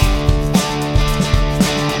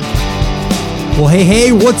Well,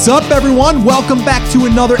 hey, what's up, everyone? Welcome back to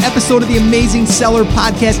another episode of the Amazing Seller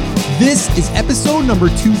Podcast. This is episode number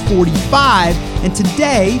 245, and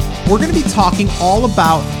today we're going to be talking all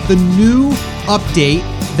about the new update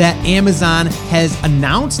that Amazon has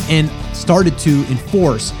announced and started to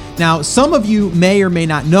enforce. Now, some of you may or may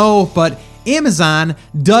not know, but Amazon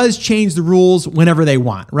does change the rules whenever they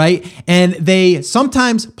want, right? And they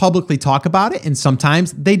sometimes publicly talk about it, and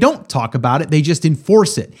sometimes they don't talk about it. They just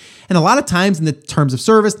enforce it. And a lot of times in the terms of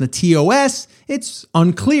service, in the TOS, it's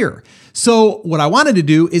unclear. So what I wanted to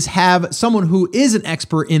do is have someone who is an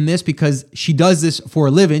expert in this, because she does this for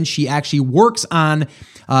a living. She actually works on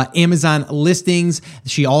Amazon listings.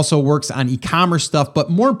 She also works on e-commerce stuff, but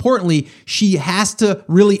more importantly, she has to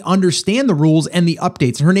really understand the rules and the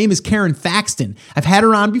updates. And her name is Karon Thackston. I've had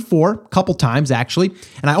her on before, a couple times actually,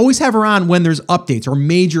 and I always have her on when there's updates or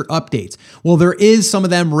major updates. Well, there is some of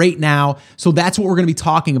them right now, so that's what we're going to be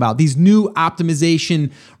talking about. These new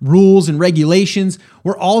optimization rules and regulations.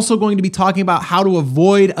 We're also going to be talking about how to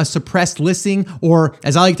avoid a suppressed listing, or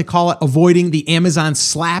as I like to call it, avoiding the Amazon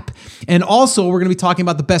slap. And also we're going to be talking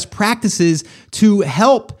about the best practices to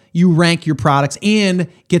help you rank your products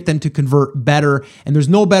and get them to convert better. And there's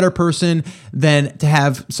no better person than to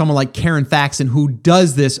have someone like Karon Thackston, who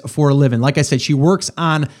does this for a living. Like I said, she works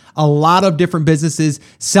on a lot of different businesses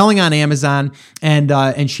selling on Amazon,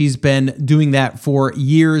 and she's been doing that for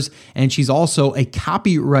years. And she's also a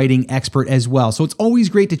copywriting expert as well. So it's always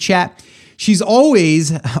great to chat. She's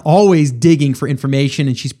always digging for information,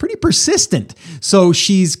 and she's pretty persistent. So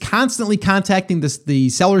she's constantly contacting the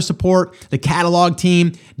seller support, the catalog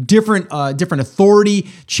team, different authority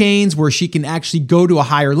chains where she can actually go to a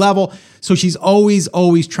higher level. So she's always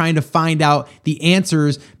trying to find out the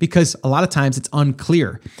answers, because a lot of times it's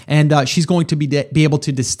unclear. And she's going to be able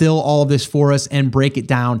to distill all of this for us and break it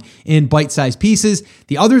down in bite-sized pieces.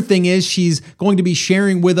 The other thing is she's going to be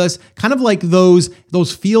sharing with us kind of like those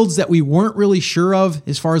fields that we weren't really sure of,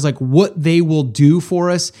 as far as like what they will do for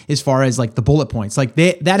us, as far as like the bullet points. Like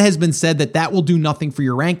that has been said that will do nothing for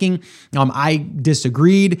your ranking. I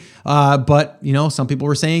disagreed, but some people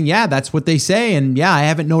were saying, yeah, that's what they say. And yeah, I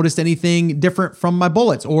haven't noticed anything different from my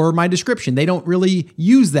bullets or my description. They don't really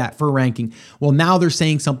use that for ranking. Well, now they're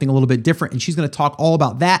saying something a little bit different, and she's going to talk all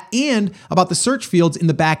about that and about the search fields in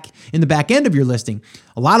the back end of your listing.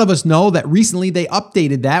 A lot of us know that recently they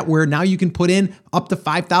updated that, where now you can put in up to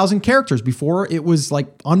 5,000 characters. Before it was like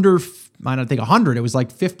under, I don't think 100. It was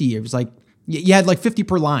like 50. It was like you had like 50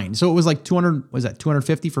 per line. So it was like 200, was that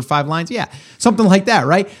 250 for 5 lines? Yeah, something like that,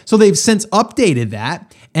 right? So they've since updated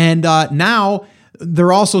that, and now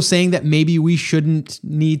they're also saying that maybe we shouldn't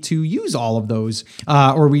need to use all of those,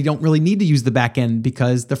 or we don't really need to use the back end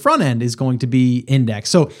because the front end is going to be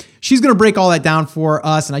indexed. So she's going to break all that down for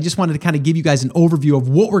us, and I just wanted to kind of give you guys an overview of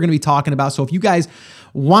what we're going to be talking about. So if you guys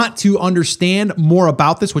want to understand more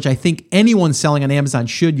about this, which I think anyone selling on Amazon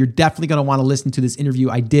should, you're definitely going to want to listen to this interview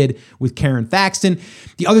I did with Karon Thackston.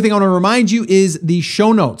 The other thing I want to remind you is the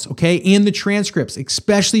show notes, okay, and the transcripts,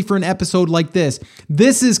 especially for an episode like this.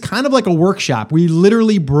 This is kind of like a workshop. We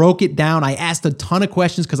literally broke it down. I asked a ton of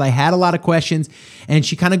questions because I had a lot of questions, and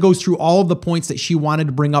she kind of goes through all of the points that she wanted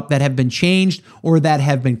to bring up that have been changed or that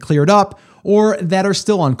have been cleared up or that are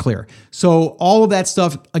still unclear. So all of that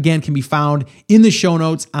stuff, again, can be found in the show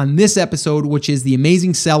notes on this episode, which is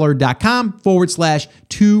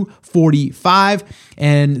theamazingseller.com/245.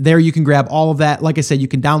 And there you can grab all of that. Like I said, you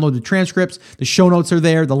can download the transcripts. The show notes are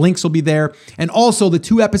there. The links will be there. And also the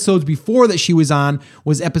 2 episodes before that she was on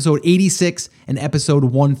was episode 86 and episode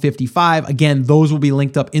 155. Again, those will be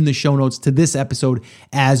linked up in the show notes to this episode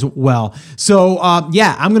as well. So I'm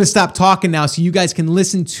going to stop talking now so you guys can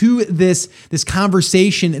listen to this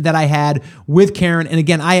conversation that I had with Karon. And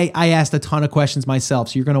again, I asked a ton of questions myself,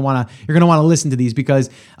 so you're going to want to listen to these, because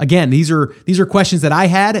again, these are questions that I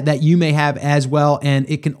had that you may have as well, and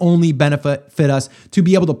it can only benefit us to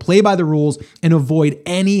be able to play by the rules and avoid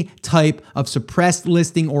any type of suppressed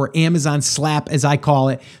listing or Amazon slap, as I call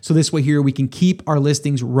it. So this way here we can keep our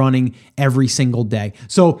listings running every single day.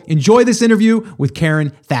 So enjoy this interview with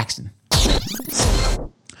Karon Thackston.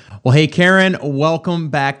 Well, hey, Karon, welcome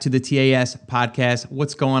back to the TAS podcast.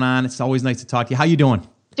 What's going on? It's always nice to talk to you. How you doing?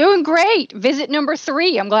 Doing great. Visit number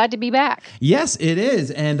 3. I'm glad to be back. Yes, it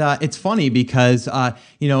is. And it's funny because,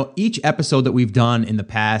 each episode that we've done in the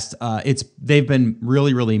past, they've been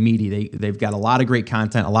really, really meaty. They've got a lot of great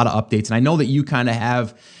content, a lot of updates. And I know that you kind of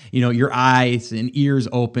have, your eyes and ears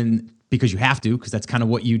open because you have to, because that's kind of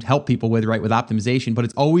what you'd help people with, right, with optimization. But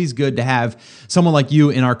it's always good to have someone like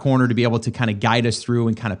you in our corner to be able to kind of guide us through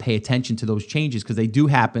and kind of pay attention to those changes, because they do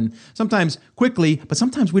happen sometimes quickly, but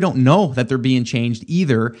sometimes we don't know that they're being changed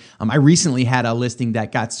either. I recently had a listing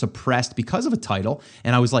that got suppressed because of a title,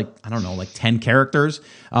 and I was like, I don't know, like 10 characters,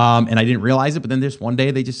 and I didn't realize it, but then this one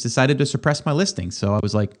day they just decided to suppress my listing. So I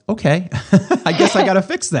was like, okay, I guess I got to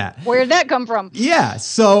fix that. Where did that come from? Yeah.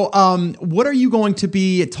 So what are you going to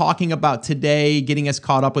be talking about today, getting us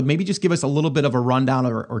caught up with? Maybe just give us a little bit of a rundown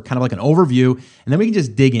or kind of like an overview, and then we can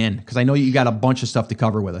just dig in, because I know you got a bunch of stuff to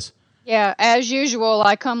cover with us. Yeah, as usual,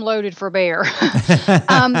 I come loaded for bear.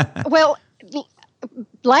 Well,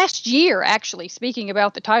 last year, actually, speaking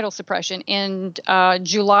about the title suppression, in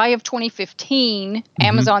July of 2015,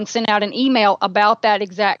 Amazon sent out an email about that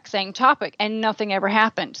exact same topic, and nothing ever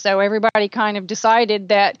happened. So everybody kind of decided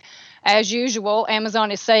that, as usual, Amazon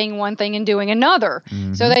is saying one thing and doing another.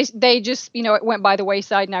 So they just, it went by the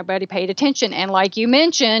wayside, and nobody paid attention. And like you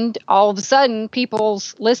mentioned, all of a sudden,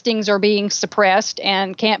 people's listings are being suppressed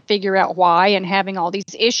and can't figure out why, and having all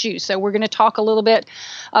these issues. So we're going to talk a little bit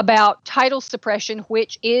about title suppression,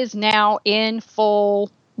 which is now in full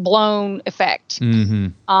blown effect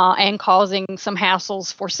and causing some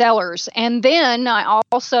hassles for sellers. And then I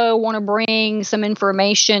also want to bring some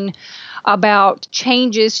information about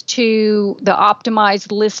changes to the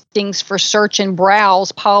optimized listings for search and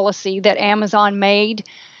browse policy that Amazon made,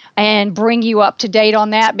 and bring you up to date on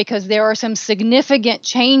that, because there are some significant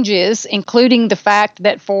changes, including the fact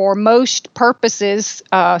that for most purposes,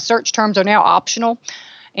 search terms are now optional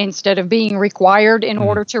instead of being required in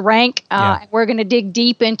order to rank. We're going to dig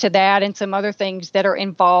deep into that and some other things that are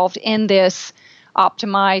involved in this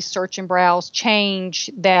optimized search and browse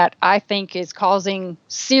change that I think is causing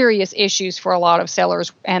serious issues for a lot of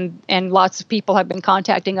sellers. And lots of people have been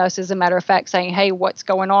contacting us, as a matter of fact, saying, hey, what's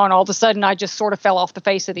going on? All of a sudden, I just sort of fell off the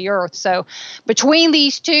face of the earth. So between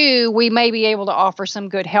these two, we may be able to offer some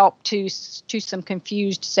good help to some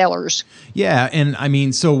confused sellers. Yeah. And I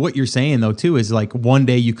mean, so what you're saying, though, too, is like one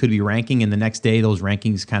day you could be ranking and the next day those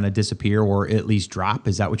rankings kind of disappear or at least drop.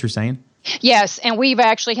 Is that what you're saying? Yes, and we've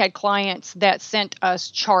actually had clients that sent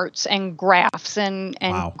us charts and graphs and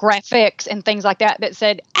graphics and things like that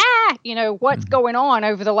said, what's going on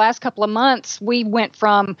over the last couple of months? We went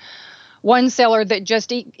from one seller that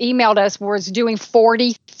just emailed us was doing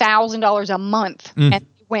 $40,000 a month and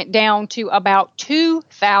went down to about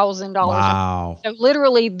 $2,000. Wow. So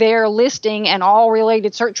literally their listing and all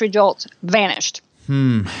related search results vanished.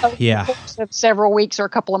 Over the course of several weeks or a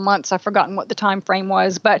couple of months. I've forgotten what the time frame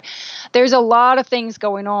was, but there's a lot of things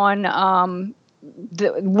going on.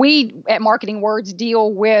 We at Marketing Words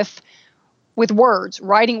deal with words,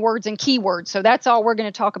 writing words and keywords. So that's all we're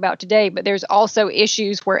going to talk about today. But there's also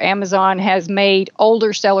issues where Amazon has made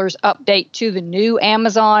older sellers update to the new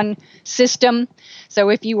Amazon system. So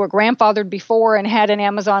if you were grandfathered before and had an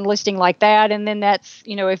Amazon listing like that, and then that's,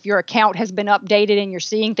 if your account has been updated and you're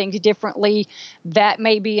seeing things differently, that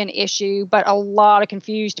may be an issue. But a lot of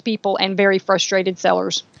confused people and very frustrated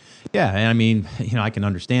sellers. Yeah, and I mean, I can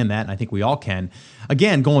understand that, and I think we all can.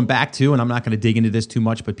 Again, going back to, and I'm not going to dig into this too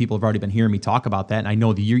much, but people have already been hearing me talk about that, and I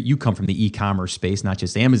know that you come from the e-commerce space, not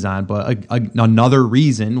just Amazon, but another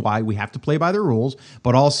reason why we have to play by the rules,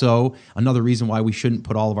 but also another reason why we shouldn't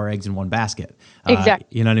put all of our eggs in one basket. Exactly.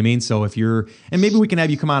 You know what I mean? So and maybe we can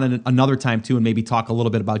have you come on another time too, and maybe talk a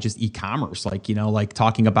little bit about just e-commerce, like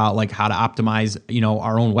talking about like how to optimize,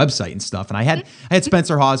 our own website and stuff. And I had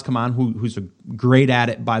Spencer Hawes come on, who's great at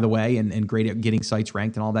it, by the way, and great at getting sites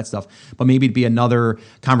ranked and all that stuff. But maybe it'd be another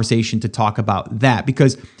conversation to talk about that,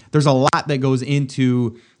 because there's a lot that goes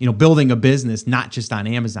into, building a business, not just on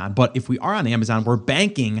Amazon. But if we are on Amazon, we're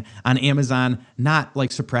banking on Amazon not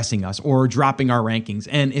like suppressing us or dropping our rankings.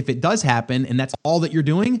 And if it does happen and that's all that you're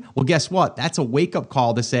doing, well, guess what? That's a wake-up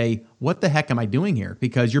call to say, what the heck am I doing here?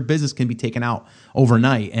 Because your business can be taken out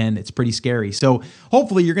overnight, and it's pretty scary. So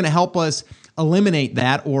hopefully you're going to help us eliminate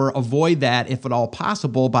that or avoid that, if at all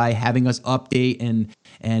possible, by having us update and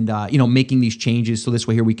making these changes. So this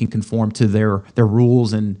way here we can conform to their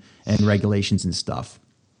rules and regulations and stuff.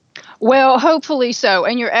 Well, hopefully so.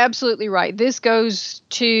 And you're absolutely right. This goes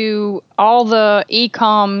to all the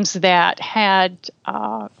e-coms that had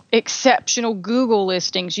exceptional Google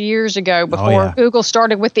listings years ago, before Google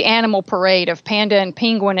started with the animal parade of panda and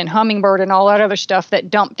penguin and hummingbird and all that other stuff that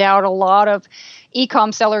dumped out a lot of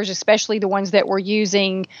e-com sellers, especially the ones that were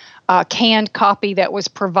using canned copy that was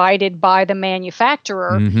provided by the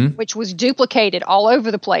manufacturer, which was duplicated all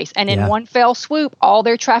over the place. And in one fell swoop, all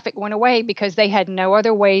their traffic went away because they had no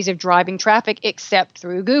other ways of driving traffic except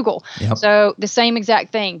through Google. Yep. So the same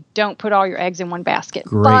exact thing. Don't put all your eggs in one basket.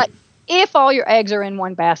 Great. But if all your eggs are in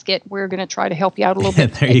one basket, we're going to try to help you out a little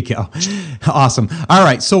bit. There you go. Awesome. All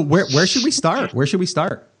right. So where should we start? Where should we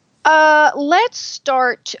start? Let's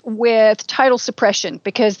start with title suppression,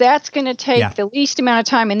 because that's going to take the least amount of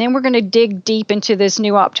time. And then we're going to dig deep into this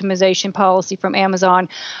new optimization policy from Amazon.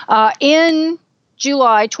 In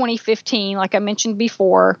July 2015, like I mentioned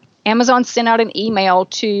before, Amazon sent out an email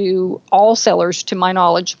to all sellers, to my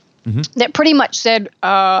knowledge, that pretty much said,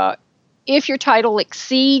 if your title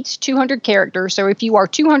exceeds 200 characters, so if you are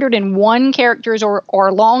 201 characters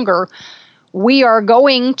or longer, we are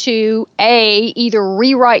going to, either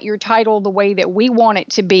rewrite your title the way that we want it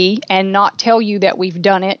to be and not tell you that we've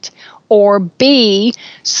done it, or B,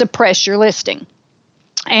 suppress your listing.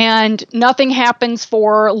 And nothing happens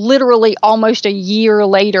for literally almost a year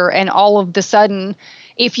later, and all of the sudden,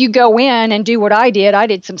 if you go in and do what I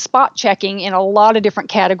did some spot checking in a lot of different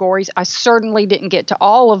categories. I certainly didn't get to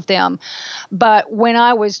all of them. But when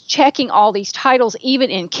I was checking all these titles,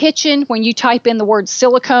 even in kitchen, when you type in the word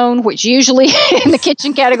silicone, which usually in the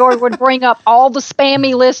kitchen category would bring up all the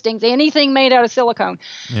spammy listings, anything made out of silicone.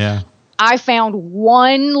 Yeah. I found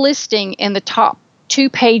one listing in the top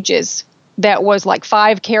 2 pages that was like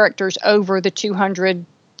 5 characters over the 200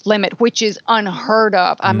 limit, which is unheard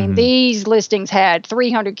of. I mean, these listings had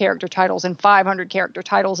 300 character titles and 500 character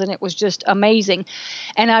titles, and it was just amazing.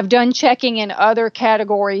 And I've done checking in other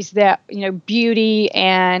categories that, beauty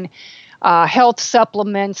and health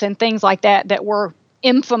supplements and things like that were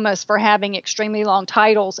infamous for having extremely long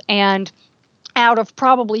titles. And out of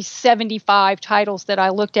probably 75 titles that I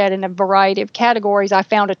looked at in a variety of categories, I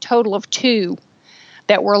found a total of 2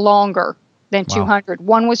 that were longer than 200.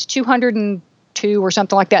 One was 202 or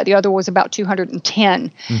something like that. The other was about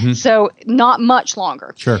 210. So not much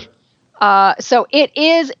longer. Sure. So it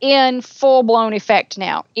is in full-blown effect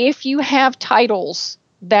now. If you have titles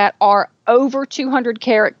that are over 200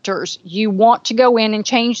 characters, you want to go in and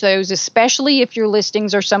change those, especially if your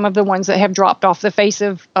listings are some of the ones that have dropped off the face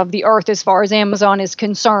of the earth as far as Amazon is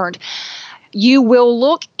concerned. You will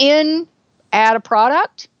look in at a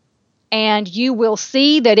product, and you will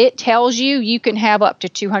see that it tells you can have up to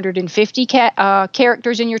 250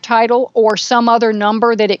 characters in your title, or some other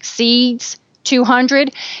number that exceeds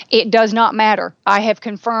 200. It does not matter. I have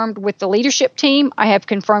confirmed with the leadership team, I have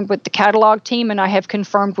confirmed with the catalog team, and I have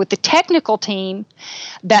confirmed with the technical team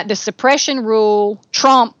that the suppression rule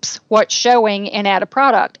trumps what's showing in Add a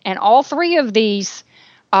Product. And all 3 of these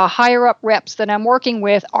higher up reps that I'm working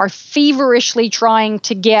with are feverishly trying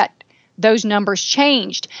to get those numbers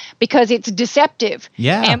changed, because it's deceptive.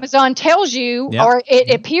 Yeah. Amazon tells you, or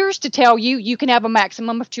it appears to tell you, you can have a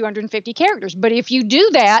maximum of 250 characters. But if you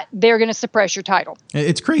do that, they're going to suppress your title.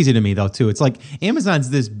 It's crazy to me, though, too. It's like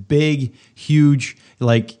Amazon's this big, huge,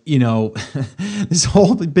 this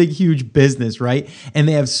whole big, huge business, right? And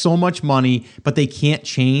they have so much money, but they can't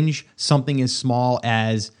change something as small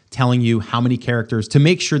as telling you how many characters to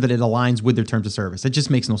make sure that it aligns with their terms of service. It just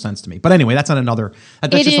makes no sense to me. But anyway, that's just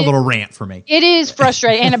a little rant for me. It is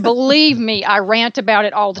frustrating. And believe me, I rant about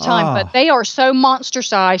it all the time, but they are so monster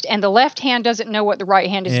sized, and the left hand doesn't know what the right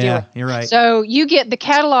hand is doing. Yeah, you're right. So you get the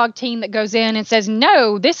catalog team that goes in and says,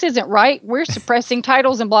 no, this isn't right. We're suppressing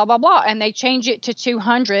titles and blah, blah, blah. And they change it to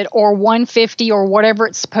 200 or 150 or whatever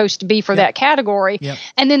it's supposed to be for that category. Yep.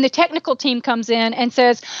 And then the technical team comes in and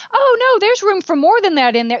says, oh, no, there's room for more than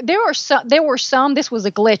that in there. There were some, this was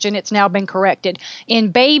a glitch and it's now been corrected, in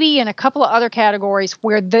baby and a couple of other categories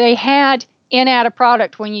where they had in Add a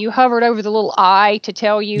Product, when you hovered over the little I to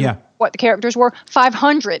tell you what the characters were,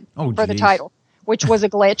 500 for the title, which was a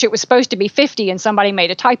glitch. It was supposed to be 50 and somebody made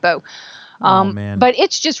a typo. Man. But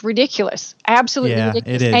it's just ridiculous. Absolutely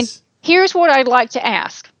ridiculous. It is. And here's what I'd like to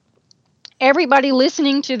ask. Everybody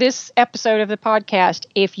listening to this episode of the podcast,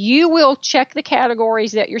 if you will check the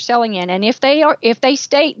categories that you're selling in, and if they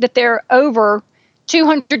state that they're over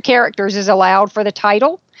 200 characters is allowed for the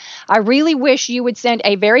title, I really wish you would send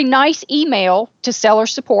a very nice email to seller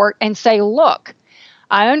support and say, look,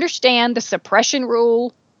 I understand the suppression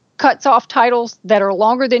rule cuts off titles that are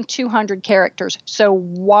longer than 200 characters. So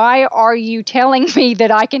why are you telling me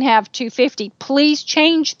that I can have 250? Please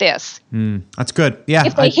change this. That's good. Yeah.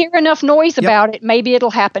 If they hear enough noise about it, maybe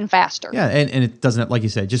it'll happen faster. Yeah, and it doesn't, like you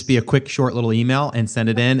said, just be a quick, short little email and send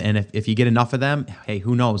it in. And if you get enough of them, hey,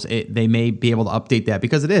 who knows? They may be able to update that,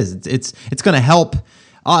 because it is. It's going to help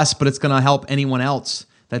us, but it's going to help anyone else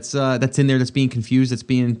that's in there that's being confused, that's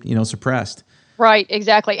being suppressed. Right,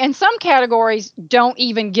 exactly. And some categories don't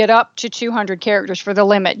even get up to 200 characters for the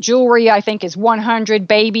limit. Jewelry, I think, is 100.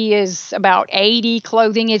 Baby is about 80.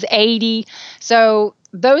 Clothing is 80. So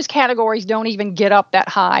those categories don't even get up that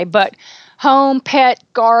high. But home, pet,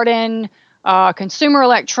 garden, consumer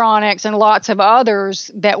electronics, and lots of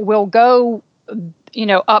others that will go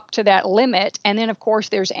up to that limit. And then, of course,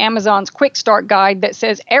 there's Amazon's Quick Start Guide that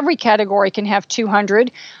says every category can have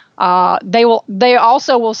 200. They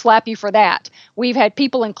also will slap you for that. We've had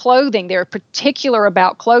people in clothing, they're particular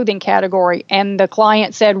about clothing category, and the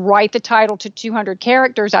client said, write the title to 200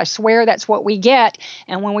 characters. I swear that's what we get.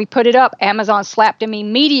 And when we put it up, Amazon slapped him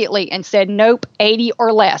immediately and said, nope, 80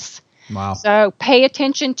 or less. Wow. So pay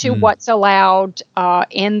attention to what's allowed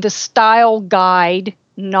in the style guide,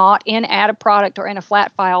 not in add a product or in a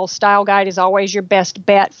flat file. Style guide is always your best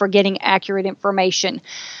bet for getting accurate information.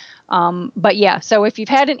 But yeah, so if you've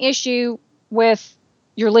had an issue with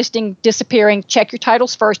your listing disappearing, check your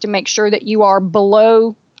titles first and make sure that you are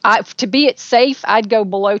below. To be it safe, I'd go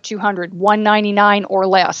below 200, 199 or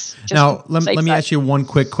less. Now, let me ask you one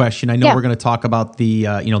quick question. I know we're going to talk about the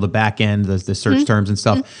the back end, the search terms and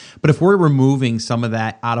stuff. But if we're removing some of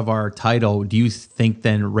that out of our title, do you think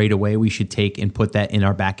then right away we should take and put that in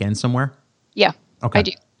our back end somewhere? Yeah, okay. I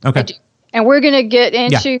do. Okay. I do. And we're going to get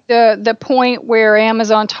into the point where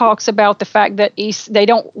Amazon talks about the fact that they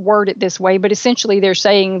don't word it this way, but essentially they're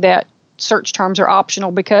saying that search terms are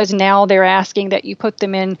optional because now they're asking that you put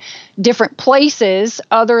them in different places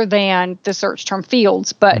other than the search term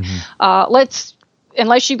fields. But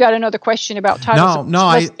unless you've got another question about titles,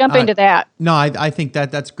 let's jump into that. No, I think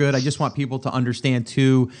that's good. I just want people to understand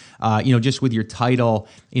too, just with your title,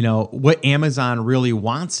 what Amazon really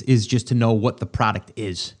wants is just to know what the product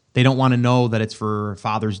is. They don't want to know that it's for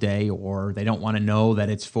Father's Day, or they don't want to know that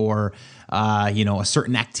it's for, a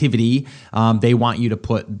certain activity. They want you to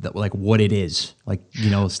put what it is,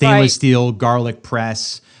 stainless steel garlic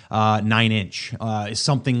press, 9-inch,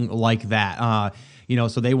 something like that.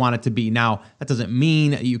 So they want it to be. Now, that doesn't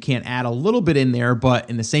mean you can't add a little bit in there, but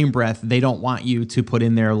in the same breath, they don't want you to put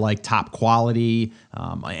in there like top quality,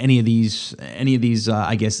 any of these,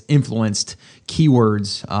 I guess, influenced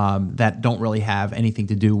keywords that don't really have anything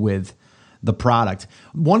to do with the product.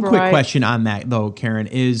 One quick question on that, though, Karon,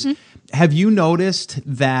 is have you noticed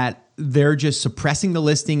that they're just suppressing the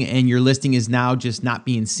listing and your listing is now just not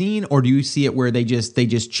being seen, or do you see it where they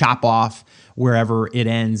just chop off wherever it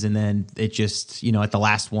ends, and then it just, at the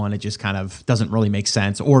last one, it just kind of doesn't really make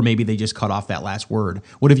sense, or maybe they just cut off that last word?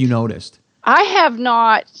 What have you noticed? I have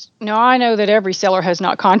not. No, I know that every seller has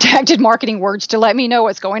not contacted Marketing Words to let me know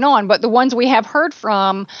what's going on, but the ones we have heard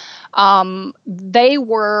from,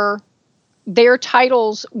 their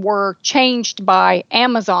titles were changed by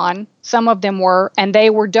Amazon. Some of them were, and they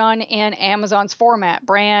were done in Amazon's format: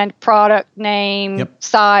 brand, product name,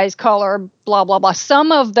 size, color, blah, blah, blah.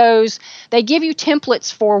 Some of those, they give you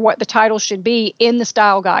templates for what the title should be in the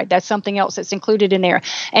style guide. That's something else that's included in there.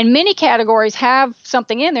 And many categories have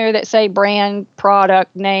something in there that say brand,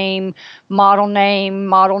 product name, model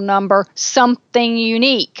number, something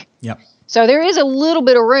unique. Yep. So there is a little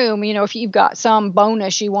bit of room, if you've got some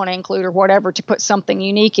bonus you want to include or whatever, to put something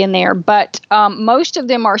unique in there. But most of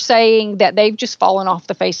them are saying that they've just fallen off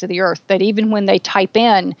the face of the earth, that even when they type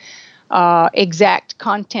in exact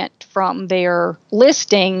content from their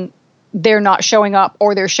listing, they're not showing up,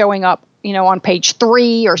 or they're showing up, on page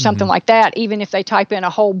 3 or something like that, even if they type in a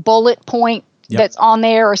whole bullet point that's on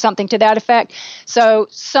there or something to that effect. So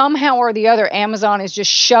somehow or the other, Amazon is just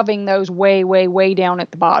shoving those way, way, way down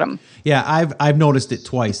at the bottom. Yeah, I've noticed it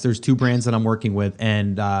twice. There's 2 brands that I'm working with,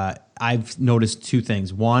 and I've noticed 2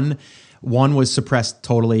 things. One was suppressed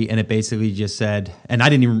totally, and it basically just said, and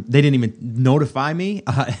they didn't even notify me.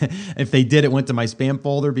 If they did, it went to my spam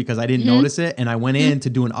folder because I didn't notice it, and I went in to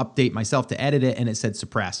do an update myself to edit it, and it said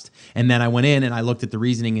suppressed. And then I went in and I looked at the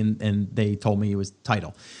reasoning, and they told me it was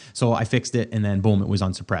title. So I fixed it, and then boom, it was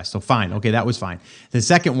unsuppressed. So fine, okay, that was fine. The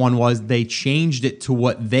second one was they changed it to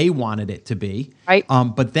what they wanted it to be. Right.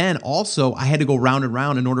 But then also I had to go round and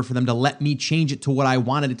round in order for them to let me change it to what I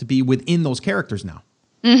wanted it to be within those characters now.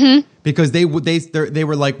 Because they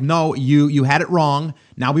were like, no, you had it wrong.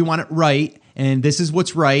 Now we want it right, and this is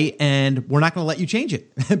what's right, and we're not going to let you change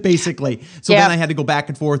it, basically. So then I had to go back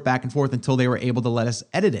and forth until they were able to let us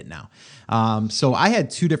edit it now. So I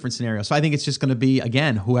had 2 different scenarios. So I think it's just going to be,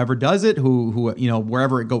 again, whoever does it, who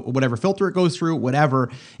wherever it go, whatever filter it goes through,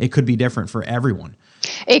 whatever, it could be different for everyone.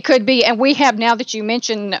 It could be. And we have, now that you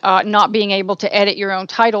mentioned not being able to edit your own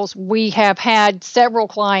titles, we have had several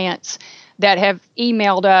clients that have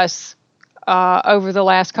emailed us over the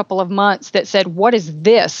last couple of months that said, what is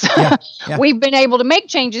this? We've been able to make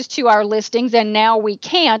changes to our listings, and now we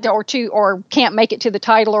can't, or can't make it to the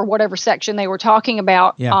title or whatever section they were talking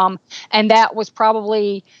about. And that was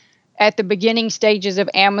probably at the beginning stages of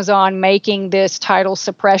Amazon making this title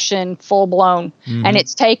suppression full blown. And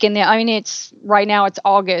it's taken them, it's right now it's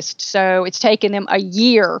August. So it's taken them a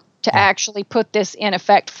year to actually put this in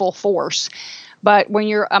effect full force. But when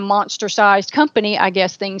you're a monster-sized company, I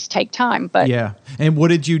guess things take time. But yeah. And what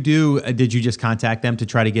did you do? Did you just contact them to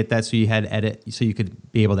try to get that so you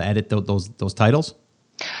could be able to edit those titles?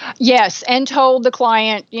 Yes, and told the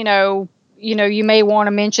client, you may want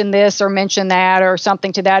to mention this or mention that or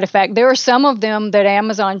something to that effect. There are some of them that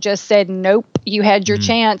Amazon just said, nope, you had your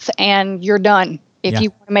chance and you're done. If you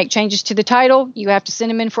want to make changes to the title, you have to send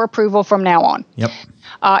them in for approval from now on. Yep.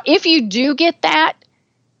 If you do get that,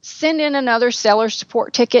 send in another seller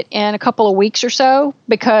support ticket in a couple of weeks or so,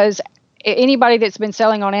 because anybody that's been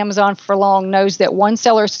selling on Amazon for long knows that one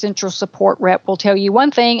seller central support rep will tell you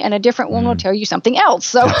one thing and a different one will tell you something else.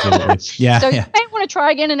 So, you may want to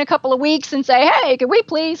try again in a couple of weeks and say, hey, could we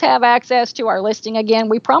please have access to our listing again?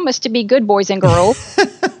 We promise to be good boys and girls.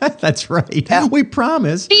 That's right. Yeah. We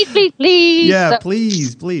promise. Please. Yeah,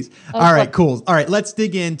 please. All right, cool. All right, let's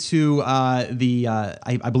dig into I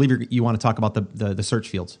believe you want to talk about the search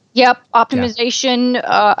fields. Yep,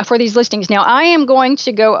 optimization for these listings. Now, I am going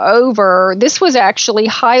to go over, this was actually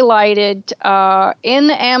highlighted in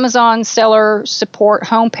the Amazon seller support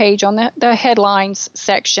homepage on the headlines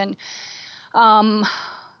section.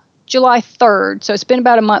 July 3rd, so it's been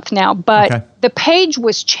about a month now, but the page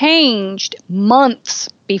was changed months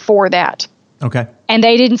before that. Okay. And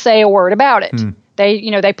they didn't say a word about it.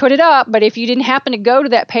 They put it up, but if you didn't happen to go to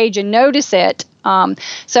that page and notice it,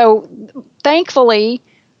 so thankfully,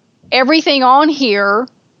 everything on here,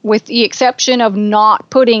 with the exception of not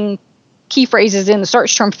putting key phrases in the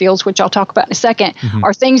search term fields, which I'll talk about in a second,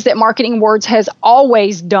 are things that Marketing Words has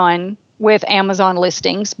always done with Amazon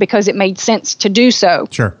listings because it made sense to do so.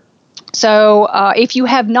 Sure. So if you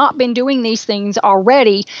have not been doing these things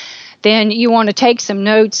already, then you want to take some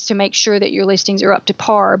notes to make sure that your listings are up to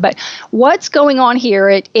par. But what's going on here,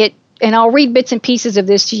 and I'll read bits and pieces of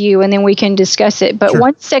this to you and then we can discuss it. But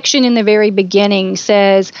one section in the very beginning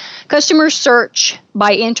says, customers search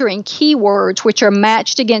by entering keywords which are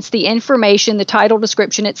matched against the information, the title,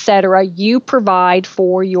 description, etc. you provide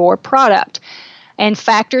for your product. And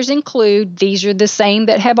factors include, these are the same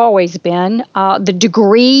that have always been, the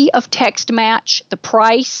degree of text match, the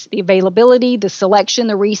price, the availability, the selection,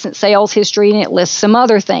 the recent sales history, and it lists some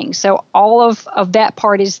other things. So all of that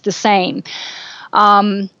part is the same.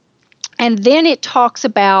 And then it talks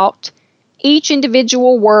about each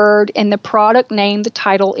individual word and the product name, the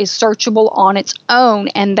title, is searchable on its own.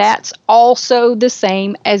 And that's also the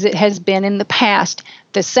same as it has been in the past.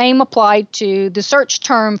 The same applied to the search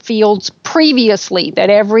term fields previously, that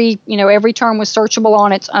every term was searchable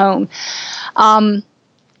on its own.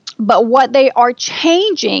 But what they are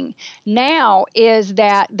changing now is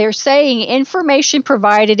that they're saying information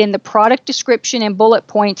provided in the product description and bullet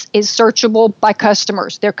points is searchable by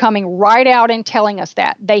customers. They're coming right out and telling us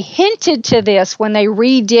that. They hinted to this when they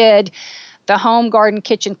redid the Home, Garden,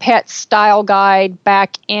 Kitchen, Pet style guide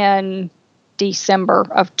back in December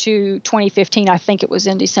of 2015. I think it was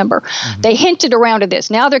in December. They hinted around to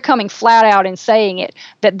this. Now they're coming flat out and saying it,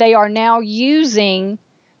 that they are now using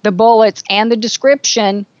the bullets and the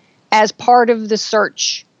description as part of the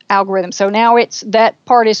search algorithm. So now that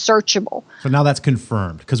part is searchable. So now that's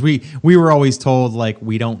confirmed, because we were always told, like,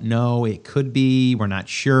 we don't know, it could be, we're not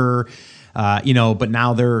sure, but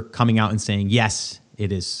now they're coming out and saying, yes,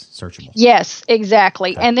 it is searchable. Yes,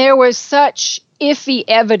 exactly. Okay. And there was such iffy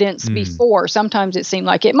evidence before. Sometimes it seemed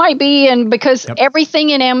like it might be, and because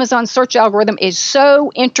everything in Amazon's search algorithm is so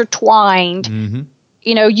intertwined,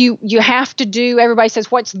 you have to do, everybody says,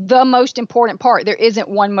 what's the most important part? There isn't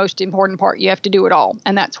one most important part. You have to do it all,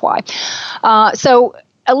 and that's why. So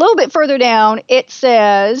a little bit further down, it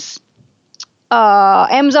says,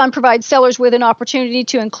 Amazon provides sellers with an opportunity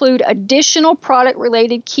to include additional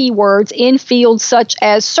product-related keywords in fields such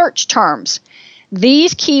as search terms.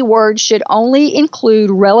 These keywords should only include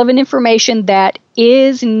relevant information that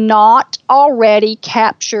is not already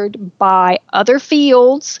captured by other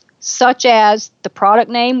fields, such as the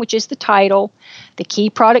product name, which is the title, the key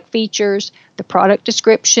product features, the product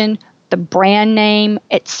description, the brand name,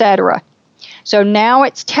 etc. So now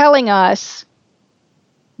it's telling us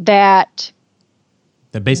that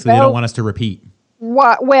basically they don't want us to repeat.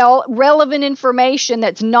 Relevant information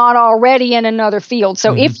that's not already in another field.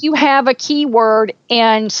 So if you have a keyword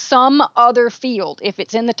in some other field, if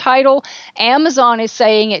it's in the title, Amazon is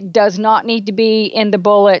saying it does not need to be in the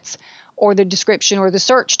bullets or the description or the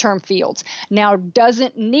search term fields. Now,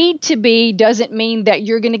 doesn't need to be, doesn't mean that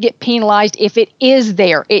you're going to get penalized if it is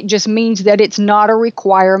there. It just means that it's not a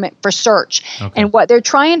requirement for search. Okay. And what they're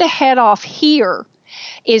trying to head off here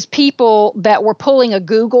is people that were pulling a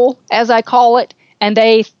Google, as I call it, and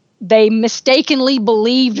they mistakenly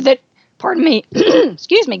believed that, pardon me,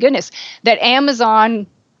 excuse me, goodness, that Amazon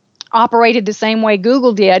operated the same way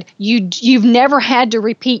Google did. You've never had to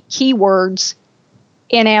repeat keywords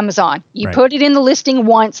in Amazon. You right. Put it in the listing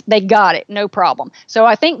once, they got it, no problem. So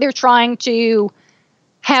I think they're trying to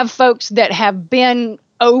have folks that have been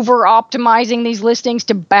over optimizing these listings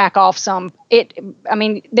to back off some.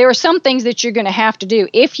 There are some things that you're going to have to do.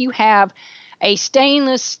 If you have a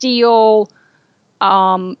stainless steel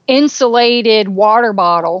insulated water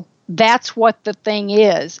bottle, that's what the thing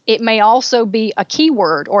is. It may also be a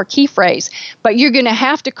keyword or key phrase, but you're going to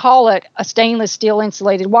have to call it a stainless steel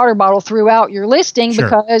insulated water bottle throughout your listing sure.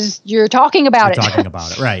 because you're talking about You're talking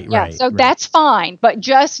about it, right, yeah, right. So right. that's fine, but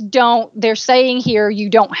just don't, they're saying here you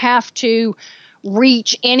don't have to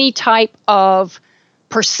reach any type of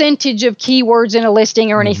percentage of keywords in a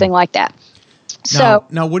listing or anything like that. So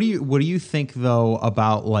now what do you think though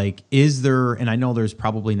about, like, is there, and I know there's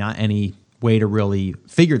probably not any way to really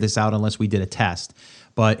figure this out unless we did a test,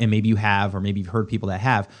 and maybe you have, or maybe you've heard people that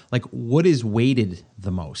have, like, what is weighted the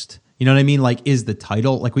most? You know what I mean? Like, is the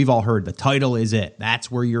title, like we've all heard, the title is it. That's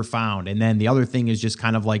where you're found. And then the other thing is just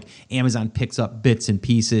kind of like Amazon picks up bits and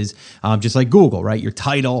pieces, just like Google, right? Your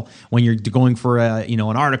title, when you're going for an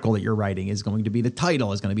article that you're writing, is going to be the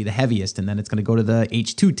title, is going to be the heaviest, and then it's going to go to the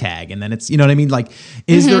H2 tag, and then it's, you know what I mean? Like,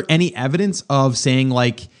 is there any evidence of saying,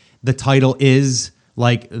 like, the title is,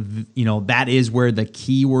 like, that is where the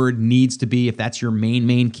keyword needs to be, if that's your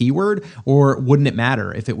main keyword, or wouldn't it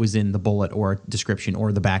matter if it was in the bullet or description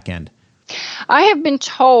or the back end? I have been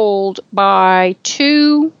told by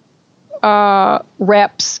two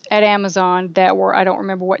reps at Amazon that were, I don't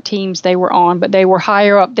remember what teams they were on, but they were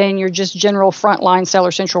higher up than your just general frontline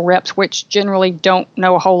Seller Central reps, which generally don't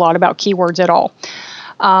know a whole lot about keywords at all.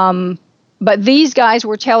 But these guys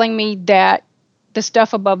were telling me that the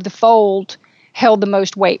stuff above the fold held the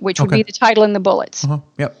most weight, which would be the title and the bullets.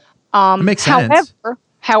 Yep. It makes sense.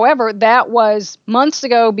 However, that was months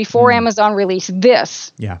ago before Amazon released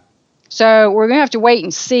this. Yeah. So we're going to have to wait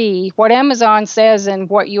and see what Amazon says and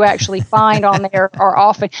what you actually find on there are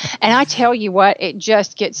often. And I tell you what, it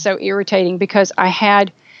just gets so irritating because I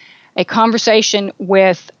had a conversation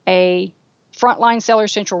with a frontline Seller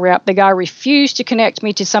Central rep. The guy refused to connect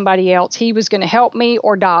me to somebody else. He was going to help me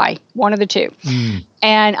or die, one of the two.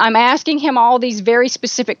 And I'm asking him all these very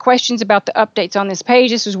specific questions about the updates on this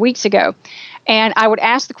page. This was weeks ago. And I would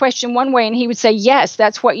ask the question one way, and he would say, yes,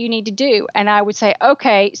 that's what you need to do. And I would say,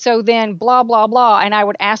 okay, so then blah, blah, blah. And I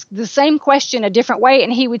would ask the same question a different way,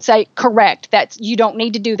 and he would say, correct, you don't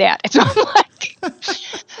need to do that. And so I'm like,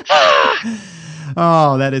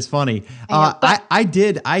 Oh, that is funny. I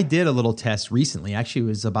did a little test recently. Actually, it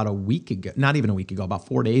was about a week ago, not even a week ago, about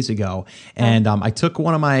 4 days ago. And I took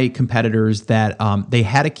one of my competitors that they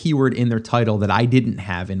had a keyword in their title that I didn't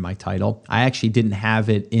have in my title. I actually didn't have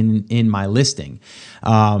it in my listing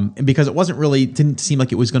because it didn't seem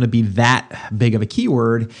like it was going to be that big of a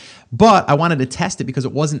keyword. But I wanted to test it because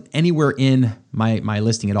it wasn't anywhere in my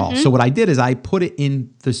listing at all. So what I did is I put it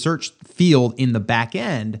in the search field in the back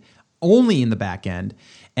end, only in the back end.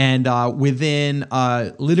 And within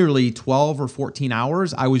literally 12 or 14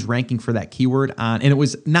 hours, I was ranking for that keyword and it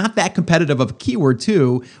was not that competitive of a keyword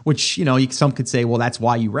too, which, some could say, well, that's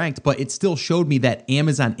why you ranked, but it still showed me that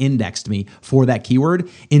Amazon indexed me for that keyword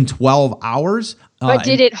in 12 hours. But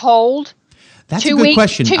did it hold? That's a good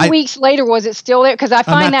question. 2 weeks later, was it still there? Because I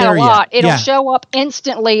find that a lot. It'll show up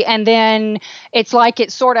instantly, and then it's like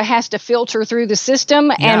it sort of has to filter through the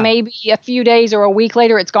system, and maybe a few days or a week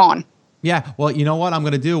later, it's gone. Yeah. Well, you know what I'm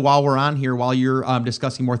going to do while we're on here, while you're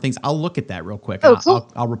discussing more things, I'll look at that real quick. Cool.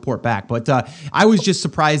 I'll report back. But I was just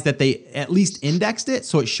surprised that they at least indexed it.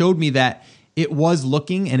 So it showed me that it was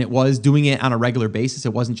looking and it was doing it on a regular basis.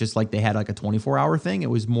 It wasn't just like they had like a 24-hour thing. It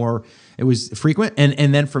was frequent.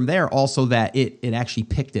 And then from there also that it actually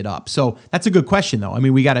picked it up. So that's a good question though. I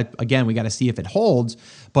mean, we got to see if it holds,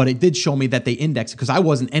 but it did show me that they indexed it because I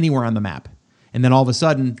wasn't anywhere on the map. And then all of a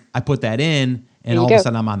sudden I put that in and all of a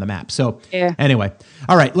sudden I'm on the map. So anyway,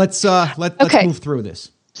 all right, let's move through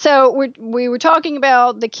this. So we were talking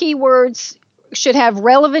about the keywords should have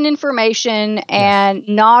relevant information and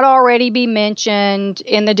not already be mentioned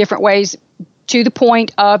in the different ways to the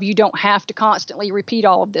point of you don't have to constantly repeat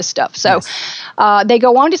all of this stuff. So they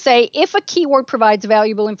go on to say, if a keyword provides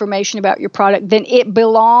valuable information about your product, then it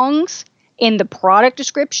belongs in the product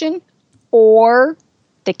description or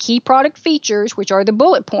the key product features, which are the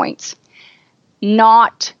bullet points,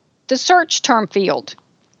 not the search term field.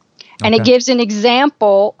 And it gives an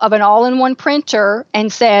example of an all-in-one printer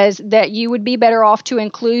and says that you would be better off to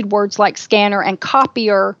include words like scanner and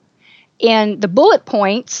copier in the bullet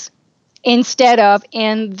points instead of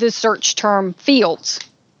in the search term fields.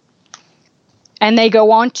 And they go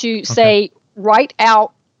on to say, write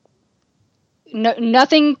out,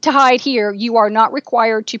 nothing to hide here. You are not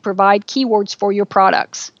required to provide keywords for your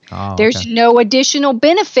products. There's no additional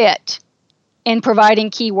benefit in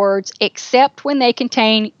providing keywords except when they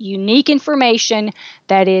contain unique information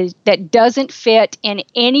that doesn't fit in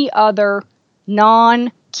any other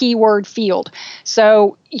non-keyword field.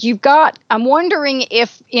 So I'm wondering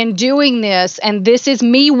if in doing this, and this is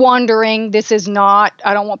me wondering, this is not,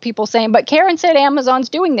 I don't want people saying, but Karon said Amazon's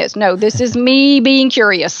doing this. No, this is me being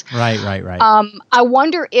curious. Right. I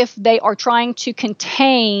wonder if they are trying to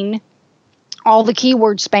contain all the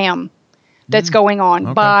keyword spam that's going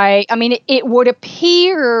on it would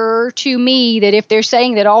appear to me that if they're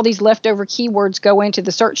saying that all these leftover keywords go into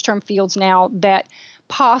the search term fields now, that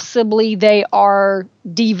possibly they are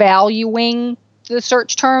devaluing the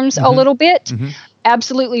search terms a little bit.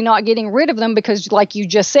 Absolutely not getting rid of them, because like you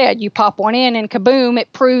just said, you pop one in and kaboom,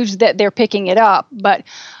 it proves that they're picking it up. But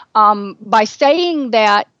by saying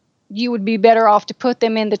that you would be better off to put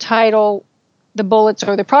them in the title, the bullets,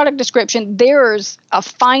 or the product description, there's a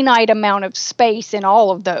finite amount of space in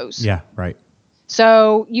all of those. Yeah, right.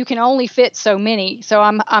 So you can only fit so many. So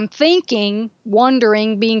I'm thinking,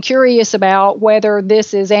 wondering, being curious about whether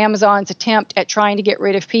this is Amazon's attempt at trying to get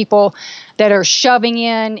rid of people that are shoving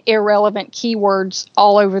in irrelevant keywords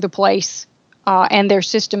all over the place, and their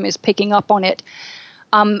system is picking up on it.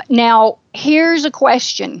 Now, here's a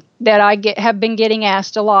question that I have been getting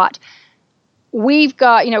asked a lot. We've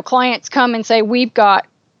got, clients come and say, we've got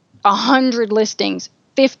 100 listings,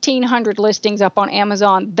 1,500 listings up on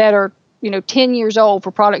Amazon that are, 10 years old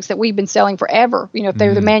for products that we've been selling forever. If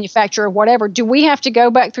they're the manufacturer or whatever, do we have to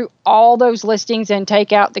go back through all those listings and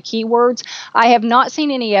take out the keywords? I have not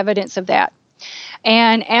seen any evidence of that.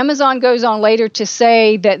 And Amazon goes on later to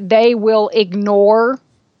say that they will ignore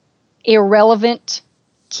irrelevant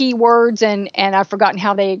keywords, and I've forgotten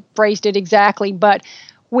how they phrased it exactly, but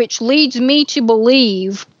which leads me to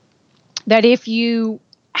believe that if you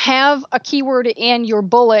have a keyword in your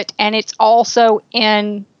bullet and it's also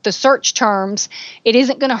in the search terms, it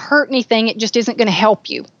isn't going to hurt anything. It just isn't going to help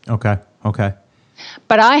you. Okay.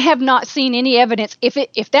 But I have not seen any evidence. If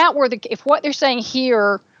what they're saying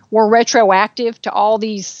here were retroactive to all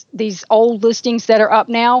these old listings that are up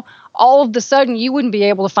now, all of a sudden you wouldn't be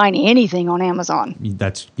able to find anything on Amazon.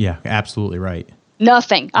 That's absolutely right.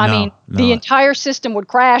 Nothing. The entire system would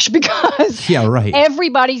crash because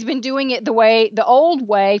everybody's been doing it the old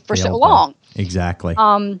way for so long. Exactly.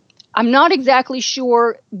 I'm not exactly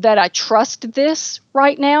sure that I trust this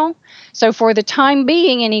right now. So for the time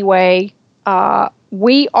being anyway,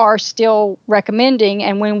 we are still recommending,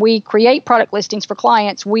 and when we create product listings for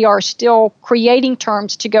clients, we are still creating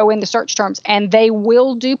terms to go in the search terms, and they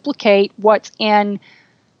will duplicate what's in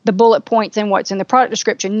the bullet points and what's in the product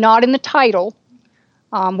description, not in the title.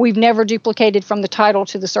 We've never duplicated from the title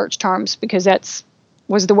to the search terms because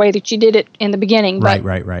was the way that you did it in the beginning.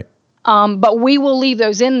 Right. But we will leave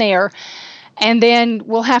those in there, and then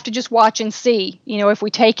we'll have to just watch and see. If we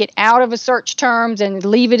take it out of a search terms and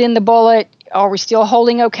leave it in the bullet, are we still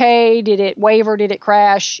holding okay? Did it waver? Did it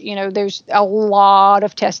crash? There's a lot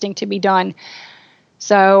of testing to be done.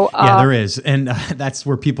 So there is, and that's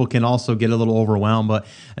where people can also get a little overwhelmed. But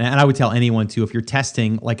and I would tell anyone too, if you're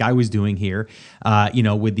testing like I was doing here,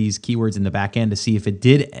 with these keywords in the back end to see if it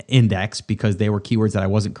did index, because they were keywords that I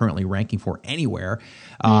wasn't currently ranking for anywhere,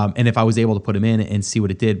 and if I was able to put them in and see what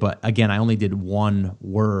it did. But again, I only did one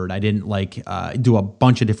word. I didn't do a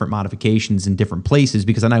bunch of different modifications in different places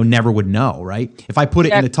because then I never would know, right? If I put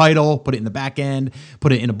it in the title, put it in the back end,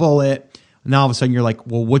 put it in a bullet, now all of a sudden you're like,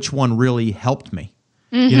 well, which one really helped me?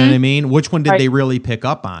 You know what I mean? Which one did they really pick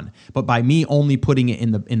up on? But by me only putting it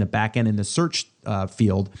in the back end in the search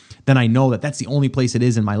field, then I know that that's the only place it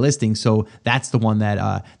is in my listing. So that's the one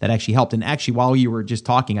that actually helped. And actually, while you were just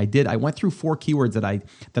talking, I went through 4 keywords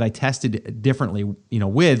that I tested differently,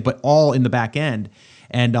 with, but all in the back end.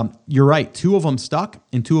 And you're right, 2 of them stuck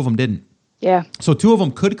and 2 of them didn't. Yeah. So 2 of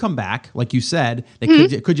them could come back, like you said.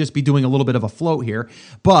 They could just be doing a little bit of a float here,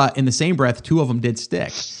 but in the same breath, 2 of them did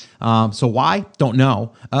stick. So why? Don't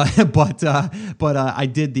know. But I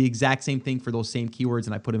did the exact same thing for those same keywords,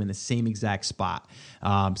 and I put them in the same exact spot.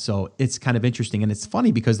 So it's kind of interesting, and it's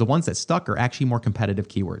funny because the ones that stuck are actually more competitive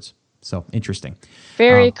keywords. So interesting.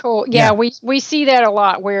 Very cool. Yeah, we see that a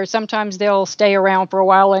lot where sometimes they'll stay around for a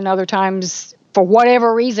while and other times, for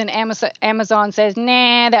whatever reason, Amazon says,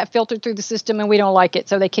 nah, that filtered through the system and we don't like it.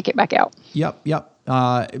 So they kick it back out. Yep.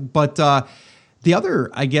 But the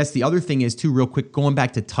other thing is too, real quick, going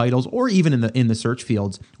back to titles or even in the search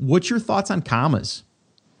fields, what's your thoughts on commas?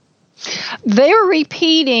 They're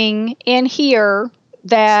repeating in here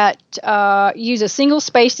that use a single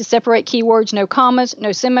space to separate keywords. No commas,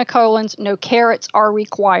 no semicolons, no carets are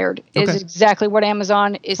required, is exactly what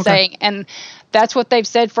Amazon is saying. And that's what they've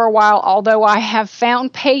said for a while, although I have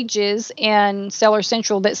found pages in Seller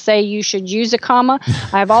Central that say you should use a comma.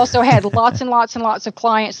 I've also had lots and lots and lots of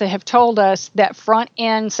clients that have told us that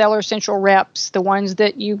front-end Seller Central reps, the ones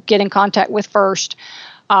that you get in contact with first,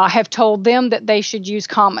 have told them that they should use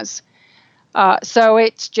commas. So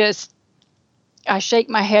it's just, I shake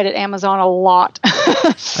my head at Amazon a lot.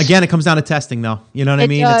 Again, it comes down to testing, though. You know what I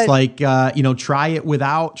mean? Does. It's like, try it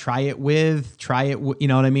without, try it with, you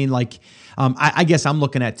know what I mean? Like, I guess I'm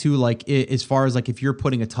looking at too, like, as far as like, if you're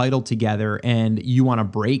putting a title together and you want to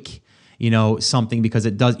break, something because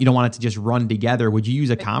you don't want it to just run together. Would you use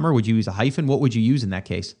a comma or would you use a hyphen? What would you use in that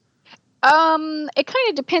case? It kind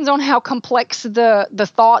of depends on how complex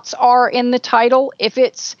the thoughts are in the title.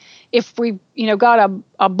 If we got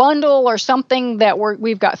a bundle or something that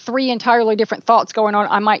we've got three entirely different thoughts going on,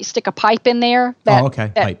 I might stick a pipe in there.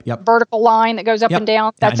 That pipe. Yep. Vertical line that goes up and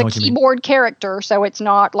down. That's a keyboard character, so it's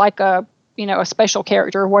not like a special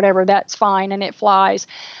character or whatever. That's fine and it flies.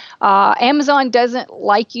 Amazon doesn't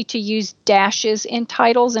like you to use dashes in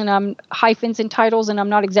titles and hyphens in titles, and I'm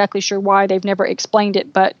not exactly sure why. They've never explained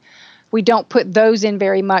it, but we don't put those in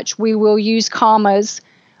very much. We will use commas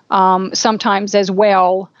sometimes as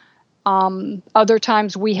well. Other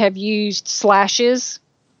times we have used slashes,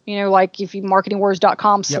 like if you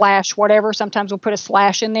marketingwords.com / whatever, sometimes we'll put a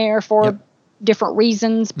slash in there for different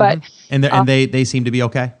reasons, but and they seem to be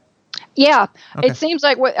okay. Yeah, it seems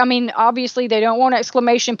like obviously they don't want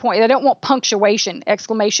exclamation point. They don't want punctuation,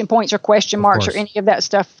 exclamation points or question marks or any of that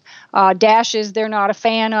stuff. Dashes, they're not a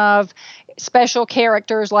fan of. Special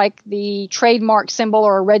characters like the trademark symbol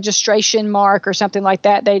or a registration mark or something like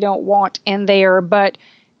that, they don't want in there. But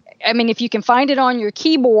if you can find it on your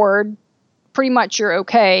keyboard, pretty much you're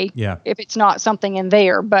okay. Yeah. If it's not something in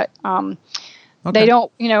there, but they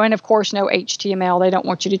don't, and of course, no HTML. They don't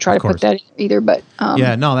want you to try to put that in either. But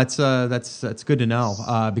that's good to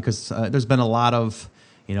know because there's been a lot of,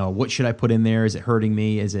 what should I put in there? Is it hurting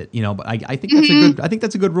me? Is it, but I think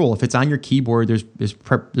that's a good rule. If it's on your keyboard,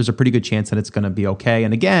 there's a pretty good chance that it's going to be okay.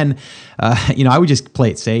 And again, I would just play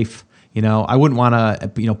it safe. I wouldn't want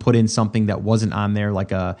to, put in something that wasn't on there,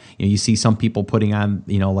 like you see some people putting on,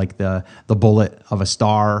 like the bullet of a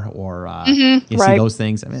star or see those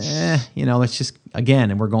things. Let's just, again,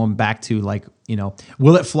 and we're going back to like,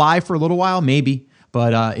 will it fly for a little while? Maybe,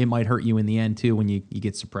 but it might hurt you in the end too when you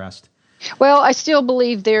get suppressed. Well, I still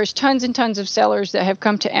believe there's tons and tons of sellers that have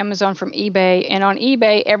come to Amazon from eBay, and on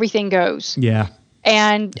eBay, everything goes. Yeah.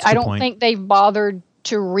 And I don't think they've bothered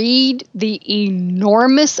to read the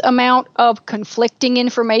enormous amount of conflicting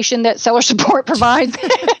information that seller support provides.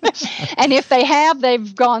 And if they have,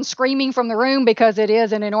 they've gone screaming from the room because it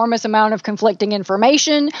is an enormous amount of conflicting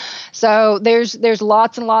information. So there's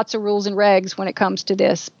lots and lots of rules and regs when it comes to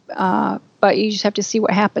this. But you just have to see what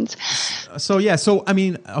happens. So let's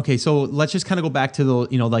just kind of go back to the,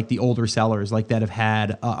 like the older sellers like that have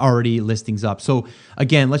had already listings up. So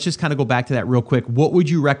again, let's just kind of go back to that real quick. What would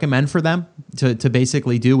you recommend for them to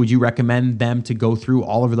basically do? Would you recommend them to go through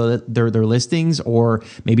all of their listings, or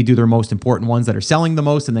maybe do their most important ones that are selling the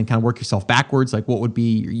most and then kind of work yourself backwards? Like, what would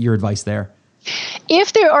be your advice there?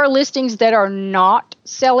 If there are listings that are not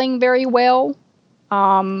selling very well,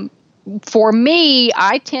 for me,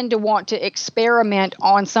 I tend to want to experiment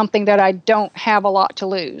on something that I don't have a lot to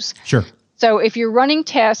lose. Sure. So if you're running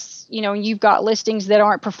tests, and you've got listings that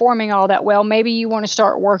aren't performing all that well, maybe you want to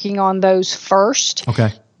start working on those first.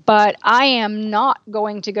 Okay. But I am not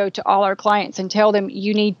going to go to all our clients and tell them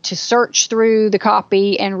you need to search through the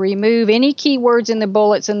copy and remove any keywords in the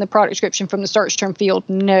bullets in the product description from the search term field.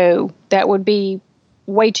 No, that would be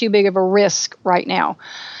way too big of a risk right now.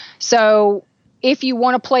 So if you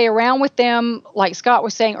want to play around with them, like Scott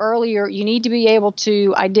was saying earlier, you need to be able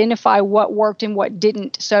to identify what worked and what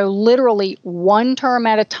didn't. So literally one term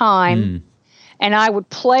at a time. And I would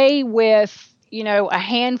play with, a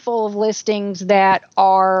handful of listings that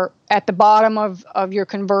are at the bottom of your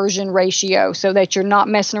conversion ratio so that you're not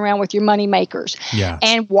messing around with your money makers. Yeah.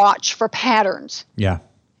 And watch for patterns. Yeah.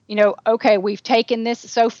 okay, we've taken this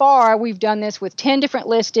so far, we've done this with 10 different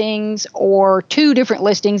listings or 2 different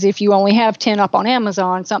listings if you only have 10 up on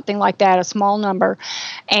Amazon, something like that, a small number.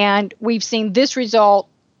 And we've seen this result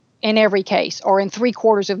in every case or in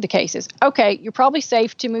 3/4 of the cases. Okay, you're probably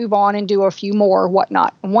safe to move on and do a few more or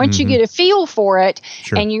whatnot. And once you get a feel for it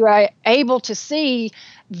and you are able to see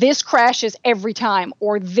this crashes every time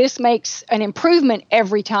or this makes an improvement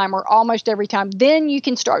every time or almost every time, then you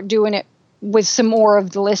can start doing it with some more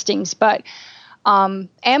of the listings. But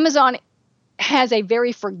Amazon has a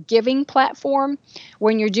very forgiving platform.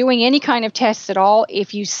 When you're doing any kind of tests at all,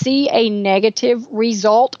 if you see a negative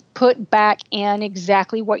result, put back in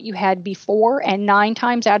exactly what you had before, and 9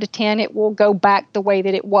 times out of 10, it will go back the way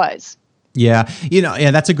that it was. Yeah.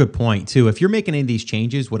 That's a good point too. If you're making any of these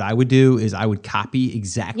changes, what I would do is I would copy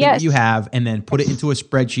exactly what you have and then put it into a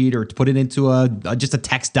spreadsheet or put it into just a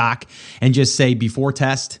text doc and just say before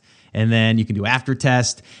test. And then you can do after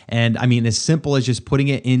test. And I mean, as simple as just putting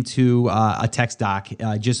it into a text doc,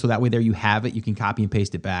 just so that way there you have it, you can copy and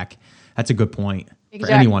paste it back. That's a good point.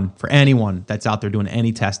 Exactly. For anyone that's out there doing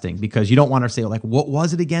any testing, because you don't want to say like, what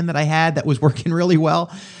was it again that I had that was working really well?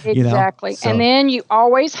 Exactly. So. And then you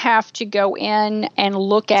always have to go in and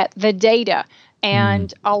look at the data.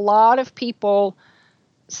 And a lot of people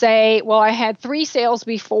say, well, I had 3 sales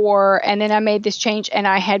before and then I made this change and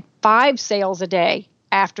I had 5 sales a day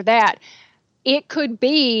after that. It could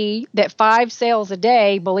be that 5 sales a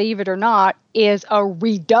day, believe it or not, is a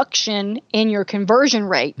reduction in your conversion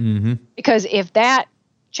rate. Because if that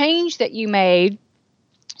change that you made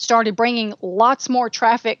started bringing lots more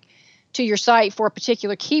traffic to your site for a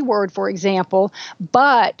particular keyword, for example,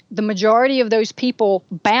 but the majority of those people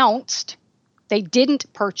bounced, they didn't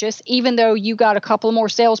purchase, even though you got a couple more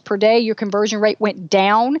sales per day, your conversion rate went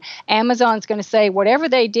down. Amazon's going to say whatever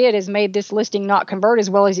they did has made this listing not convert as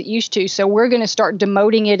well as it used to. So we're going to start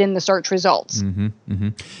demoting it in the search results.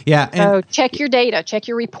 Yeah. So check your data, check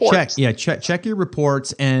your reports. Check your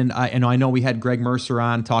reports. And I know we had Greg Mercer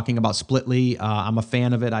on talking about Splitly. I'm a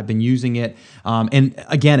fan of it. I've been using it. And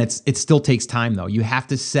again, it still takes time though. You have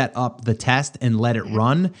to set up the test and let it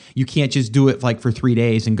run. You can't just do it like for 3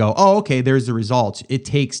 days and go, oh, okay, there's the results. It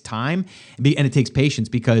takes time and it takes patience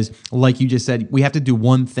because, like you just said, we have to do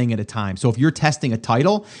one thing at a time. So if you're testing a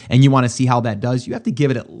title and you want to see how that does, you have to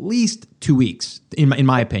give it at least 2 weeks, in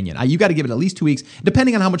my opinion. You got to give it at least 2 weeks,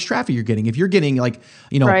 depending on how much traffic you're getting. If you're getting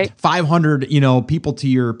 500 people to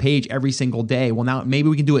your page every single day, well, now maybe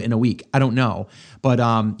we can do it in a week. I don't know. But,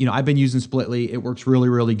 I've been using Splitly. It works really,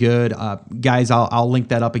 really good. Guys, I'll link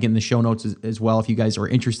that up again in the show notes as well if you guys are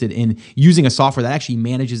interested in using a software that actually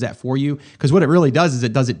manages that for you. Because what it really does is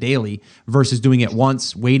it does it daily versus doing it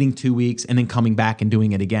once, waiting 2 weeks, and then coming back and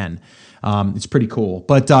doing it again. It's pretty cool.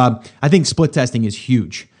 But I think split testing is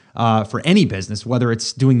huge. For any business, whether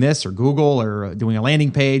it's doing this or Google or doing a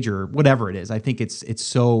landing page or whatever it is. I think it's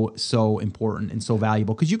so important and so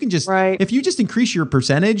valuable because you can just, if you just increase your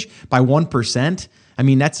percentage by 1%, I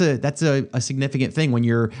mean, that's a significant thing when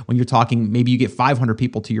you're talking, maybe you get 500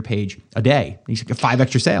 people to your page a day, you should get 5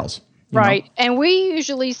 extra sales. Right. And we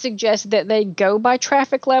usually suggest that they go by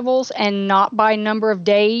traffic levels and not by number of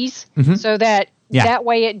days so that that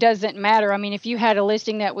way it doesn't matter. I mean, if you had a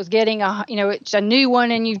listing that was getting it's a new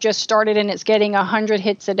one and you've just started and it's getting 100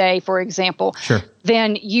 hits a day, for example,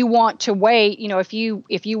 then you want to wait, if you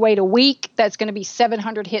wait a week, that's going to be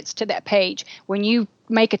 700 hits to that page. When you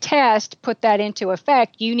make a test, put that into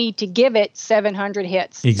effect, you need to give it 700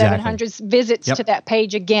 hits, 700 visits to that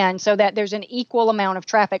page again, so that there's an equal amount of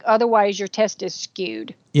traffic. Otherwise, your test is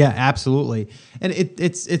skewed. Yeah, absolutely. And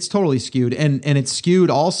it's totally skewed. And it's skewed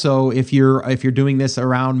also if you're doing this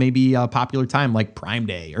around maybe a popular time like Prime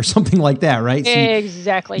Day or something like that, right? So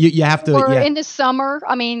exactly. You have to. Or in the summer,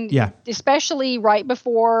 I mean, especially right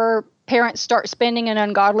before parents start spending an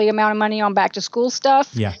ungodly amount of money on back to school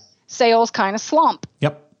stuff. Sales kind of slump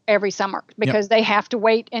every summer because they have to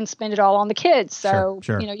wait and spend it all on the kids. So,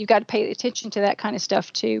 you've got to pay attention to that kind of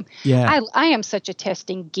stuff too. Yeah. I am such a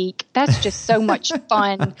testing geek. That's just so much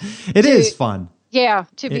fun. It is fun. Yeah.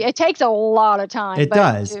 It takes a lot of time. It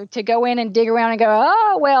does. To go in and dig around and go,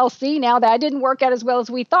 oh, well, see, now that didn't work out as well as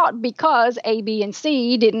we thought because A, B, and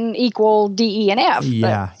C didn't equal D, E, and F.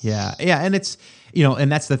 Yeah. And it's, and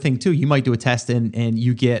that's the thing too. You might do a test and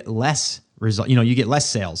you get less result, you get less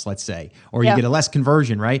sales, let's say, or you get a less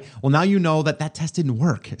conversion, right? Well, now you know that test didn't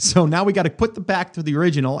work. So now we got to put the back to the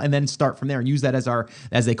original and then start from there and use that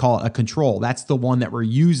as they call it, a control. That's the one that we're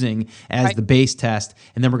using as the base test.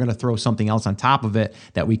 And then we're going to throw something else on top of it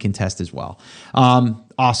that we can test as well.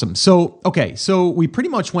 Awesome. So we pretty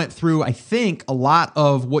much went through, I think, a lot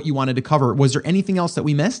of what you wanted to cover. Was there anything else that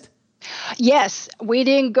we missed? Yes, we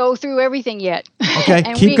didn't go through everything yet. Okay,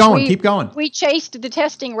 And keep going. We chased the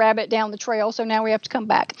testing rabbit down the trail, so now we have to come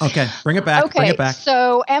back. Okay, bring it back. Bring it back.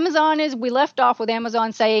 So we left off with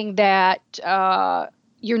Amazon saying that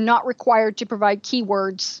you're not required to provide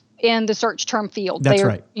keywords in the search term field. That's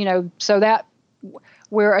right. So that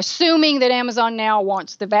we're assuming that Amazon now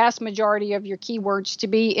wants the vast majority of your keywords to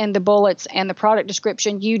be in the bullets and the product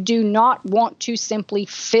description. You do not want to simply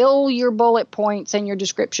fill your bullet points and your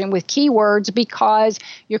description with keywords because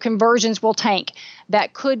your conversions will tank.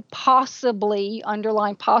 That could possibly,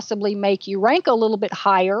 underline possibly, make you rank a little bit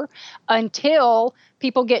higher until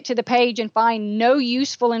people get to the page and find no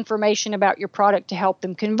useful information about your product to help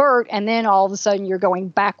them convert. And then all of a sudden you're going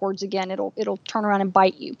backwards again. It'll turn around and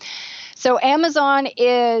bite you. So Amazon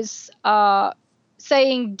is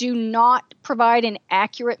saying do not provide an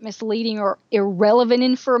accurate, misleading, or irrelevant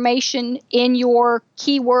information in your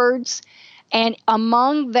keywords. And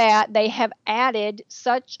among that, they have added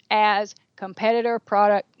such as competitor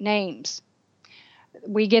product names.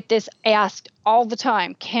 We get this asked all the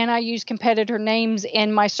time. Can I use competitor names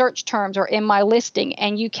in my search terms or in my listing?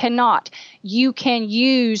 And you cannot. You can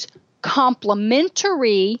use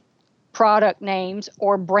complementary product names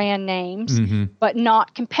or brand names, but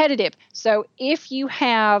not competitive. So if you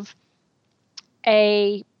have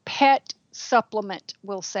a pet supplement,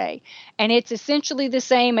 we'll say, and it's essentially the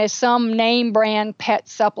same as some name brand pet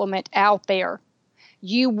supplement out there,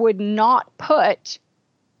 you would not put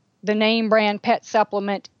the name brand pet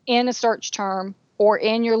supplement in a search term or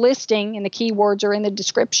in your listing in the keywords or in the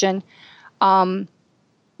description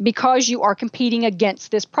because you are competing against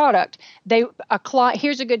this product.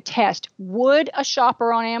 Here's a good test. Would a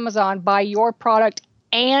shopper on Amazon buy your product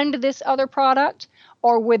and this other product,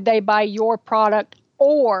 or would they buy your product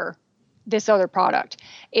or this other product?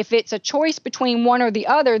 If it's a choice between one or the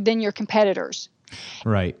other, then you're competitors.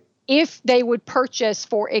 Right. If they would purchase,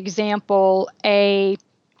 for example, they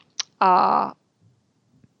would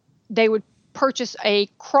purchase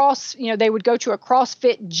they would go to a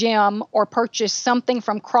CrossFit gym or purchase something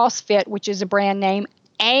from CrossFit, which is a brand name,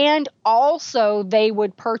 and also they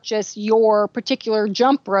would purchase your particular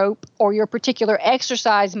jump rope or your particular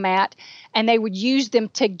exercise mat, and they would use them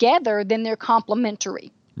together, then they're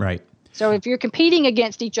complementary. Right. So if you're competing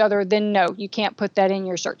against each other, then no, you can't put that in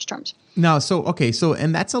your search terms. No,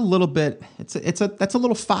 and that's a little bit, that's a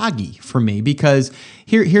little foggy for me because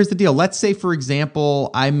here's the deal. Let's say, for example,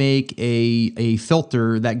 I make a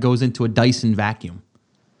filter that goes into a Dyson vacuum.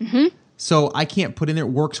 So I can't put in there, it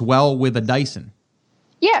works well with a Dyson.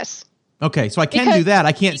 Yes. Okay, so I can do that.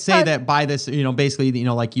 I can't say that by this, basically,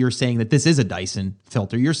 like you're saying that this is a Dyson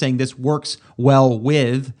filter. You're saying this works well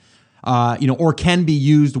with or can be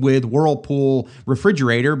used with Whirlpool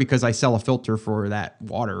refrigerator because I sell a filter for that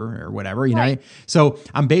water or whatever, right. So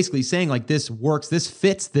I'm basically saying like this works, this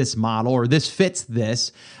fits this model or this fits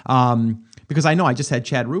this, because I know I just had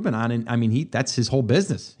Chad Rubin on, and I mean, that's his whole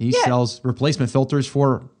business. He sells replacement filters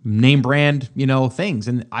for name brand, things.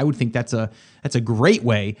 And I would think that's a great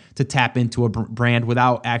way to tap into a brand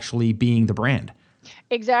without actually being the brand.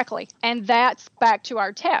 Exactly. And that's back to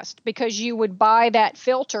our test, because you would buy that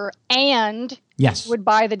filter and would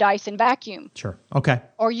buy the Dyson vacuum. Sure. Okay.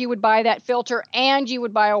 Or you would buy that filter and you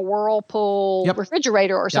would buy a Whirlpool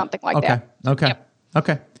refrigerator or something like that. Okay. Yep.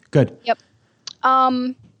 Okay. Good. Yep.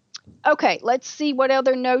 Okay. Let's see what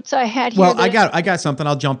other notes I had here. Well, I got something.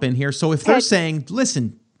 I'll jump in here. So if they're saying,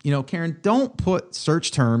 listen, Karon, don't put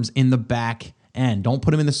search terms in the back end. Don't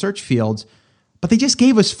put them in the search fields. But they just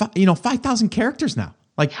gave us 5,000 characters now.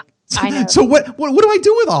 Like, I know. So what do I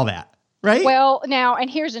do with all that? Right? Well, now, and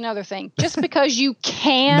here's another thing. Just because you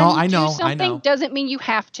can do something doesn't mean you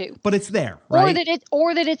have to. But it's there, right?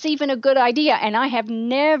 Or that it's even a good idea. And I have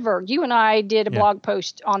never, you and I did a blog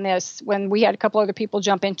post on this when we had a couple other people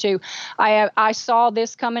jump into. I saw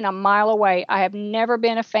this coming a mile away. I have never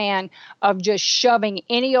been a fan of just shoving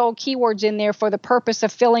any old keywords in there for the purpose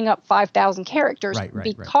of filling up 5,000 characters.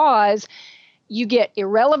 Because you get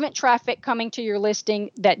irrelevant traffic coming to your listing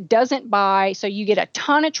that doesn't buy. So you get a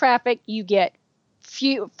ton of traffic. You get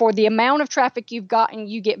few, for the amount of traffic you've gotten,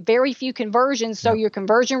 you get very few conversions. So your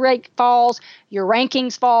conversion rate falls, your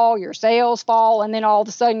rankings fall, your sales fall, and then all of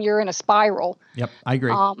a sudden you're in a spiral. Yep, I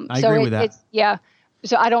agree. I agree with that.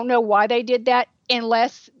 So I don't know why they did that,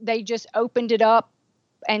 unless they just opened it up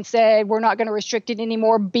and said, we're not going to restrict it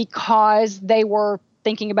anymore because they were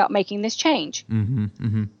thinking about making this change.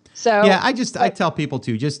 So yeah, I tell people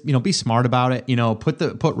to just, be smart about it,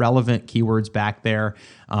 put relevant keywords back there.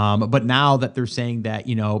 But now that they're saying that,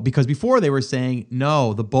 because before they were saying,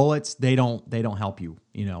 no, the bullets, they don't help you,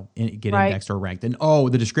 get Right. indexed or ranked. And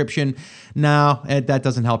the description, no, that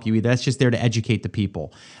doesn't help you either. That's just there to educate the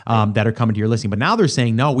people that are coming to your listing. But now they're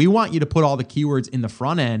saying, no, we want you to put all the keywords in the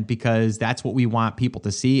front end because that's what we want people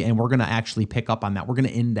to see. And we're going to actually pick up on that. We're going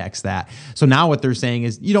to index that. So now what they're saying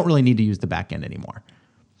is you don't really need to use the back end anymore.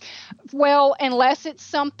 Well, unless it's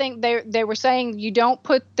something they were saying you don't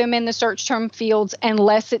put them in the search term fields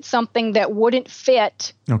unless it's something that wouldn't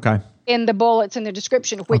fit in the bullets in the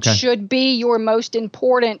description, which should be your most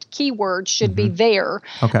important keyword should be there.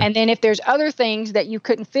 And then if there's other things that you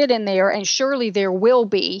couldn't fit in there, and surely there will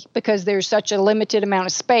be because there's such a limited amount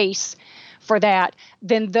of space for that,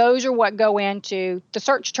 then those are what go into the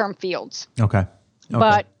search term fields.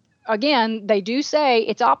 But again, they do say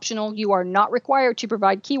it's optional. You are not required to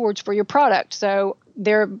provide keywords for your product. So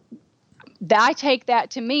I take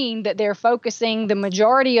that to mean that they're focusing the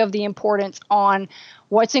majority of the importance on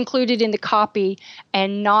what's included in the copy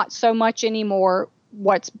and not so much anymore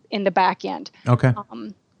what's in the back end.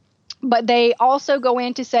 But they also go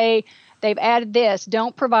in to say they've added this: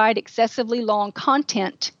 don't provide excessively long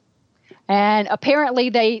content. And apparently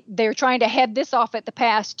they're trying to head this off at the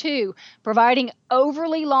pass too. Providing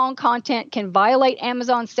overly long content can violate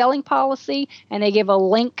Amazon's selling policy, and they give a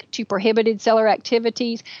link to prohibited seller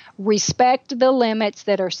activities. Respect the limits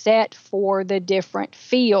that are set for the different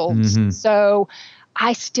fields. So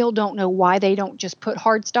I still don't know why they don't just put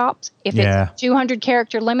hard stops. If it's a 200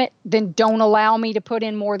 character limit, then don't allow me to put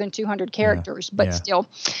in more than 200 characters. But still.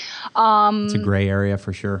 It's a gray area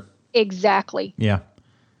for sure. Exactly. Yeah.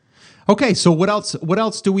 Okay, so what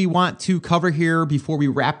else do we want to cover here before we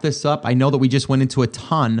wrap this up? I know that we just went into a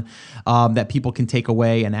ton that people can take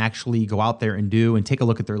away and actually go out there and do and take a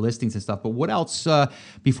look at their listings and stuff. But what else,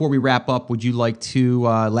 before we wrap up, would you like to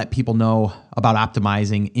let people know about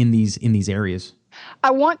optimizing in these areas?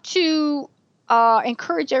 I want to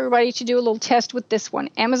encourage everybody to do a little test with this one.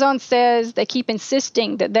 Amazon says they keep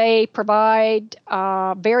insisting that they provide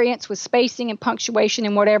variants with spacing and punctuation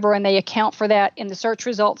and whatever, and they account for that in the search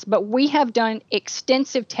results. But we have done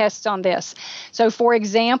extensive tests on this. So, for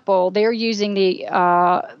example, they're using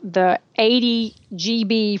the 80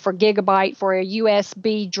 GB for gigabyte for a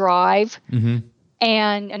USB drive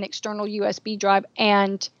and an external USB drive,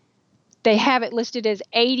 and they have it listed as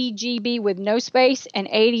 80 GB with no space and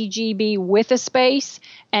 80 GB with a space,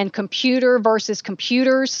 and computer versus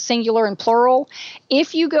computers, singular and plural.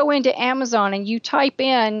 If you go into Amazon and you type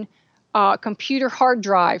in computer hard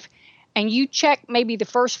drive and you check maybe the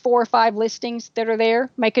first 4 or 5 listings that are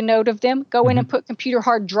there, make a note of them, go in and put computer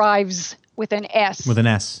hard drives with an S. With an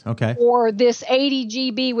S, okay. Or this 80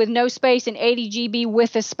 GB with no space and 80 GB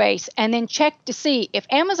with a space. And then check to see if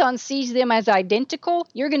Amazon sees them as identical,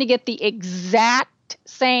 you're going to get the exact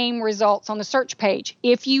same results on the search page.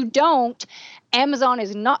 If you don't, Amazon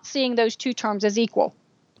is not seeing those two terms as equal.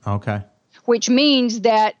 Okay. Which means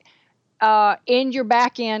that in your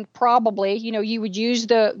back end, probably, you would use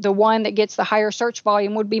the one that gets the higher search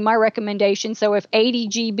volume would be my recommendation. So if 80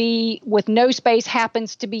 GB with no space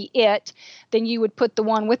happens to be it, then you would put the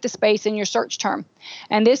one with the space in your search term.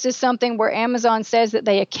 And this is something where Amazon says that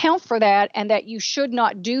they account for that and that you should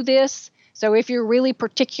not do this. So if you're really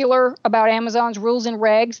particular about Amazon's rules and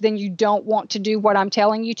regs, then you don't want to do what I'm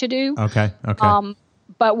telling you to do. Okay.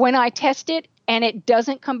 But when I test it, and it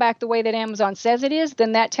doesn't come back the way that Amazon says it is,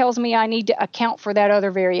 then that tells me I need to account for that other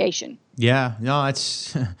variation. Yeah, no,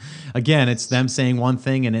 it's again, it's them saying one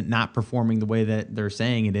thing and it not performing the way that they're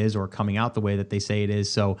saying it is, or coming out the way that they say it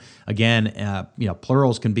is. So again,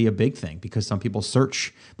 plurals can be a big thing because some people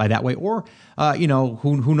search by that way, or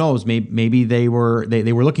who knows? Maybe they were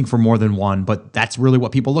looking for more than one, but that's really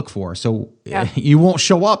what people look for. So you won't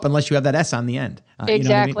show up unless you have that S on the end, exactly, you know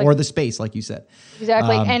what I mean? Or the space, like you said.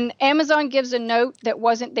 Exactly. And Amazon gives a note that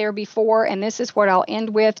wasn't there before, and this is what I'll end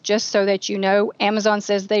with, just so that you know. Amazon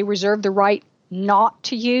says they reserve the right not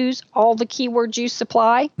to use all the keywords you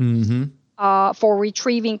supply for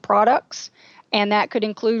retrieving products, and that could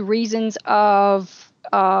include reasons of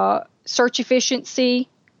search efficiency,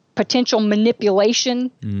 potential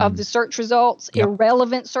manipulation of the search results,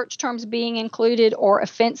 irrelevant search terms being included, or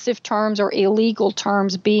offensive terms or illegal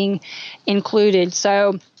terms being included.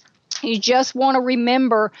 So you just want to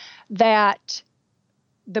remember that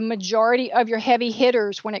the majority of your heavy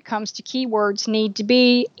hitters when it comes to keywords need to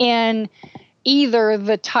be in either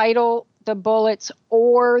the title, the bullets,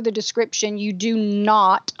 or the description. You do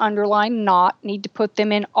not, underline not, need to put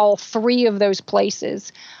them in all 3 of those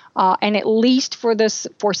places. And at least for this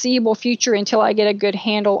foreseeable future, until I get a good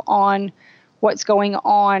handle on what's going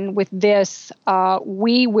on with this,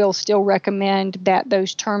 we will still recommend that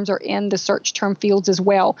those terms are in the search term fields as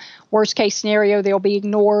well. Worst case scenario, they'll be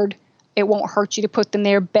ignored. It won't hurt you to put them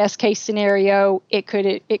there. Best case scenario, it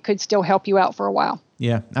could still help you out for a while.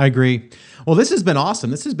 Yeah, I agree. Well, this has been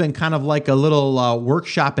awesome. This has been kind of like a little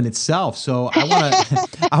workshop in itself. So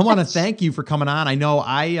I want to thank you for coming on. I know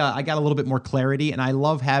I got a little bit more clarity, and I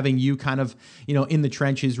love having you kind of, in the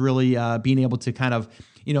trenches, really being able to kind of,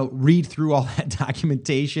 read through all that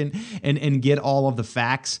documentation and get all of the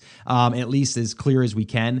facts, at least as clear as we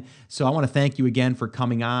can. So I want to thank you again for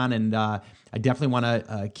coming on, and I definitely want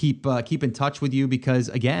to keep in touch with you because,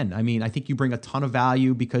 again, I mean, I think you bring a ton of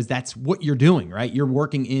value because that's what you're doing, right? You're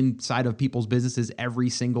working inside of people's businesses every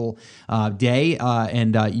single day,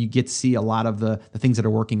 and you get to see a lot of the things that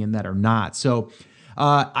are working and that are not. So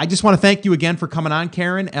I just want to thank you again for coming on,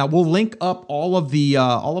 Karon. We'll link up all of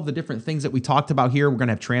the different things that we talked about here. We're going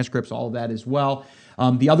to have transcripts, all of that as well.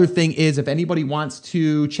 The other thing is, if anybody wants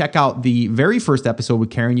to check out the very first episode with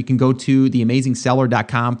Karon, you can go to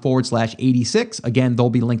theamazingseller.com/86. Again, they'll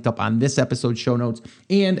be linked up on this episode show notes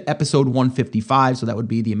and episode 155. So that would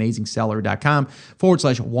be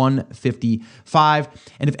theamazingseller.com/155.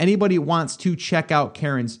 And if anybody wants to check out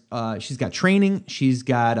Karon's, she's got training, she's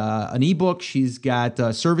got an ebook, she's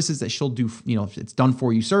got services that she'll do, it's done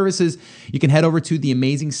for you services. You can head over to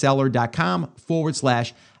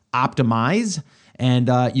theamazingseller.com/optimize.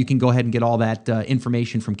 And you can go ahead and get all that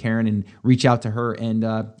information from Karon and reach out to her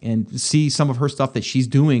and see some of her stuff that she's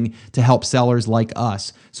doing to help sellers like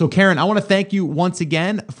us. So, Karon, I want to thank you once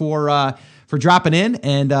again for dropping in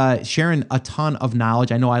and sharing a ton of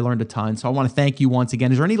knowledge. I know I learned a ton, so I want to thank you once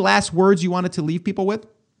again. Is there any last words you wanted to leave people with?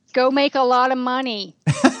 Go make a lot of money.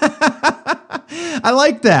 I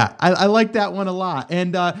like that. I like that one a lot.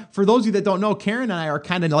 And for those of you that don't know, Karon and I are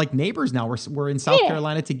kind of like neighbors now. We're in South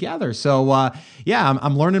Carolina together. So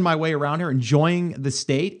I'm learning my way around here, enjoying the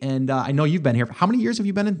state. And I know you've been here. How many years have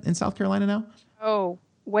you been in South Carolina now? Oh,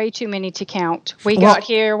 way too many to count. We got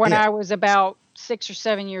here when I was about 6 or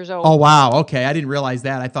 7 years old. Oh, wow. Okay. I didn't realize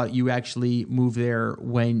that. I thought you actually moved there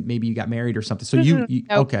when maybe you got married or something. So you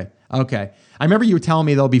Nope. Okay. I remember you were telling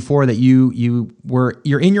me though before that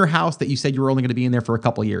you're in your house that you said you were only going to be in there for a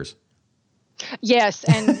couple of years. Yes,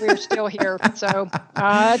 and we're still here. So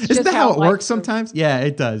it's Isn't just that how it works sometimes? Yeah,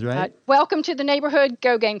 it does, right? Welcome to the neighborhood.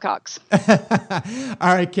 Go Gamecocks. All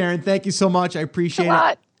right, Karon, thank you so much. I appreciate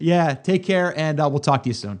it. Yeah, take care, and we'll talk to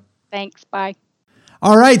you soon. Thanks. Bye.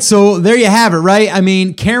 All right, so there you have it, right? I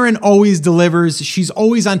mean, Karon always delivers. She's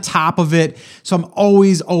always on top of it. So I'm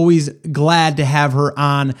always glad to have her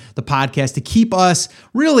on the podcast to keep us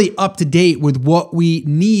really up to date with what we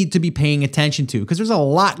need to be paying attention to, because there's a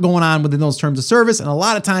lot going on within those terms of service. And a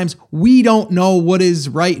lot of times we don't know what is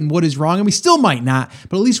right and what is wrong, and we still might not,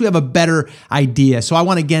 but at least we have a better idea. So I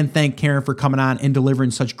want to again thank Karon for coming on and delivering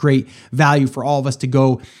such great value for all of us to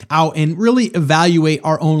go out and really evaluate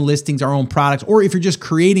our own listings, our own products, or if you're just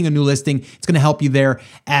creating a new listing, it's going to help you there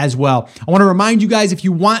as well. I want to remind you guys, if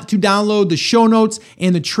you want to download the show notes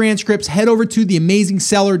and the transcripts, head over to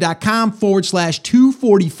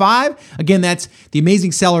theamazingseller.com/245. Again, that's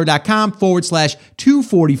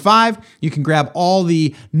theamazingseller.com/245. You can grab all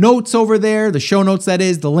the notes over there, the show notes, that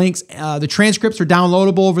is, the links. The transcripts are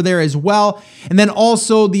downloadable over there as well. And then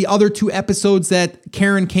also the other 2 episodes that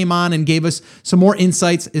Karon came on and gave us some more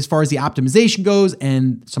insights as far as the optimization goes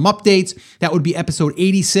and some updates. That would be episode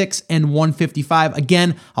 86 and 155.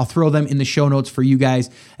 Again, I'll throw them in the show notes for you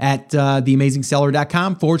guys at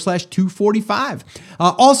theamazingseller.com/245.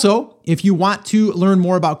 Also, if you want to learn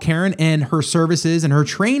more about Karon and her services and her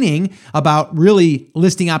training about really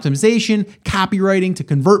listing optimization, copywriting to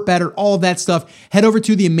convert better, all of that stuff, head over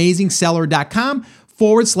to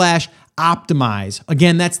theamazingseller.com/optimize.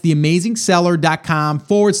 Again, that's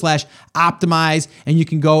theamazingseller.com/optimize. And you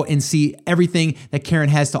can go and see everything that Karon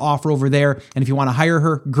has to offer over there. And if you want to hire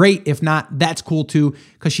her, great. If not, that's cool too,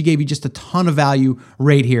 because she gave you just a ton of value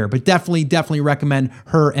right here. But definitely recommend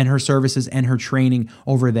her and her services and her training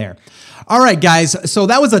over there. All right, guys. So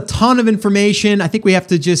that was a ton of information. I think we have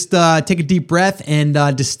to just take a deep breath and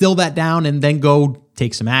distill that down and then go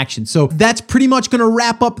take some action. So that's pretty much going to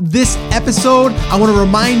wrap up this episode. I want to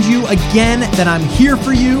remind you again that I'm here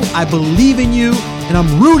for you. I believe in you and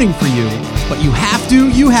I'm rooting for you, but you have to,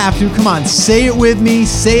 come on, say it with me,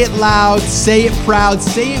 say it loud, say it proud,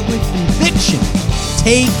 say it with conviction.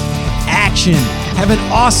 Take action. Have an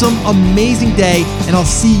awesome, amazing day, and I'll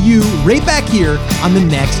see you right back here on the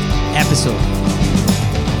next episode.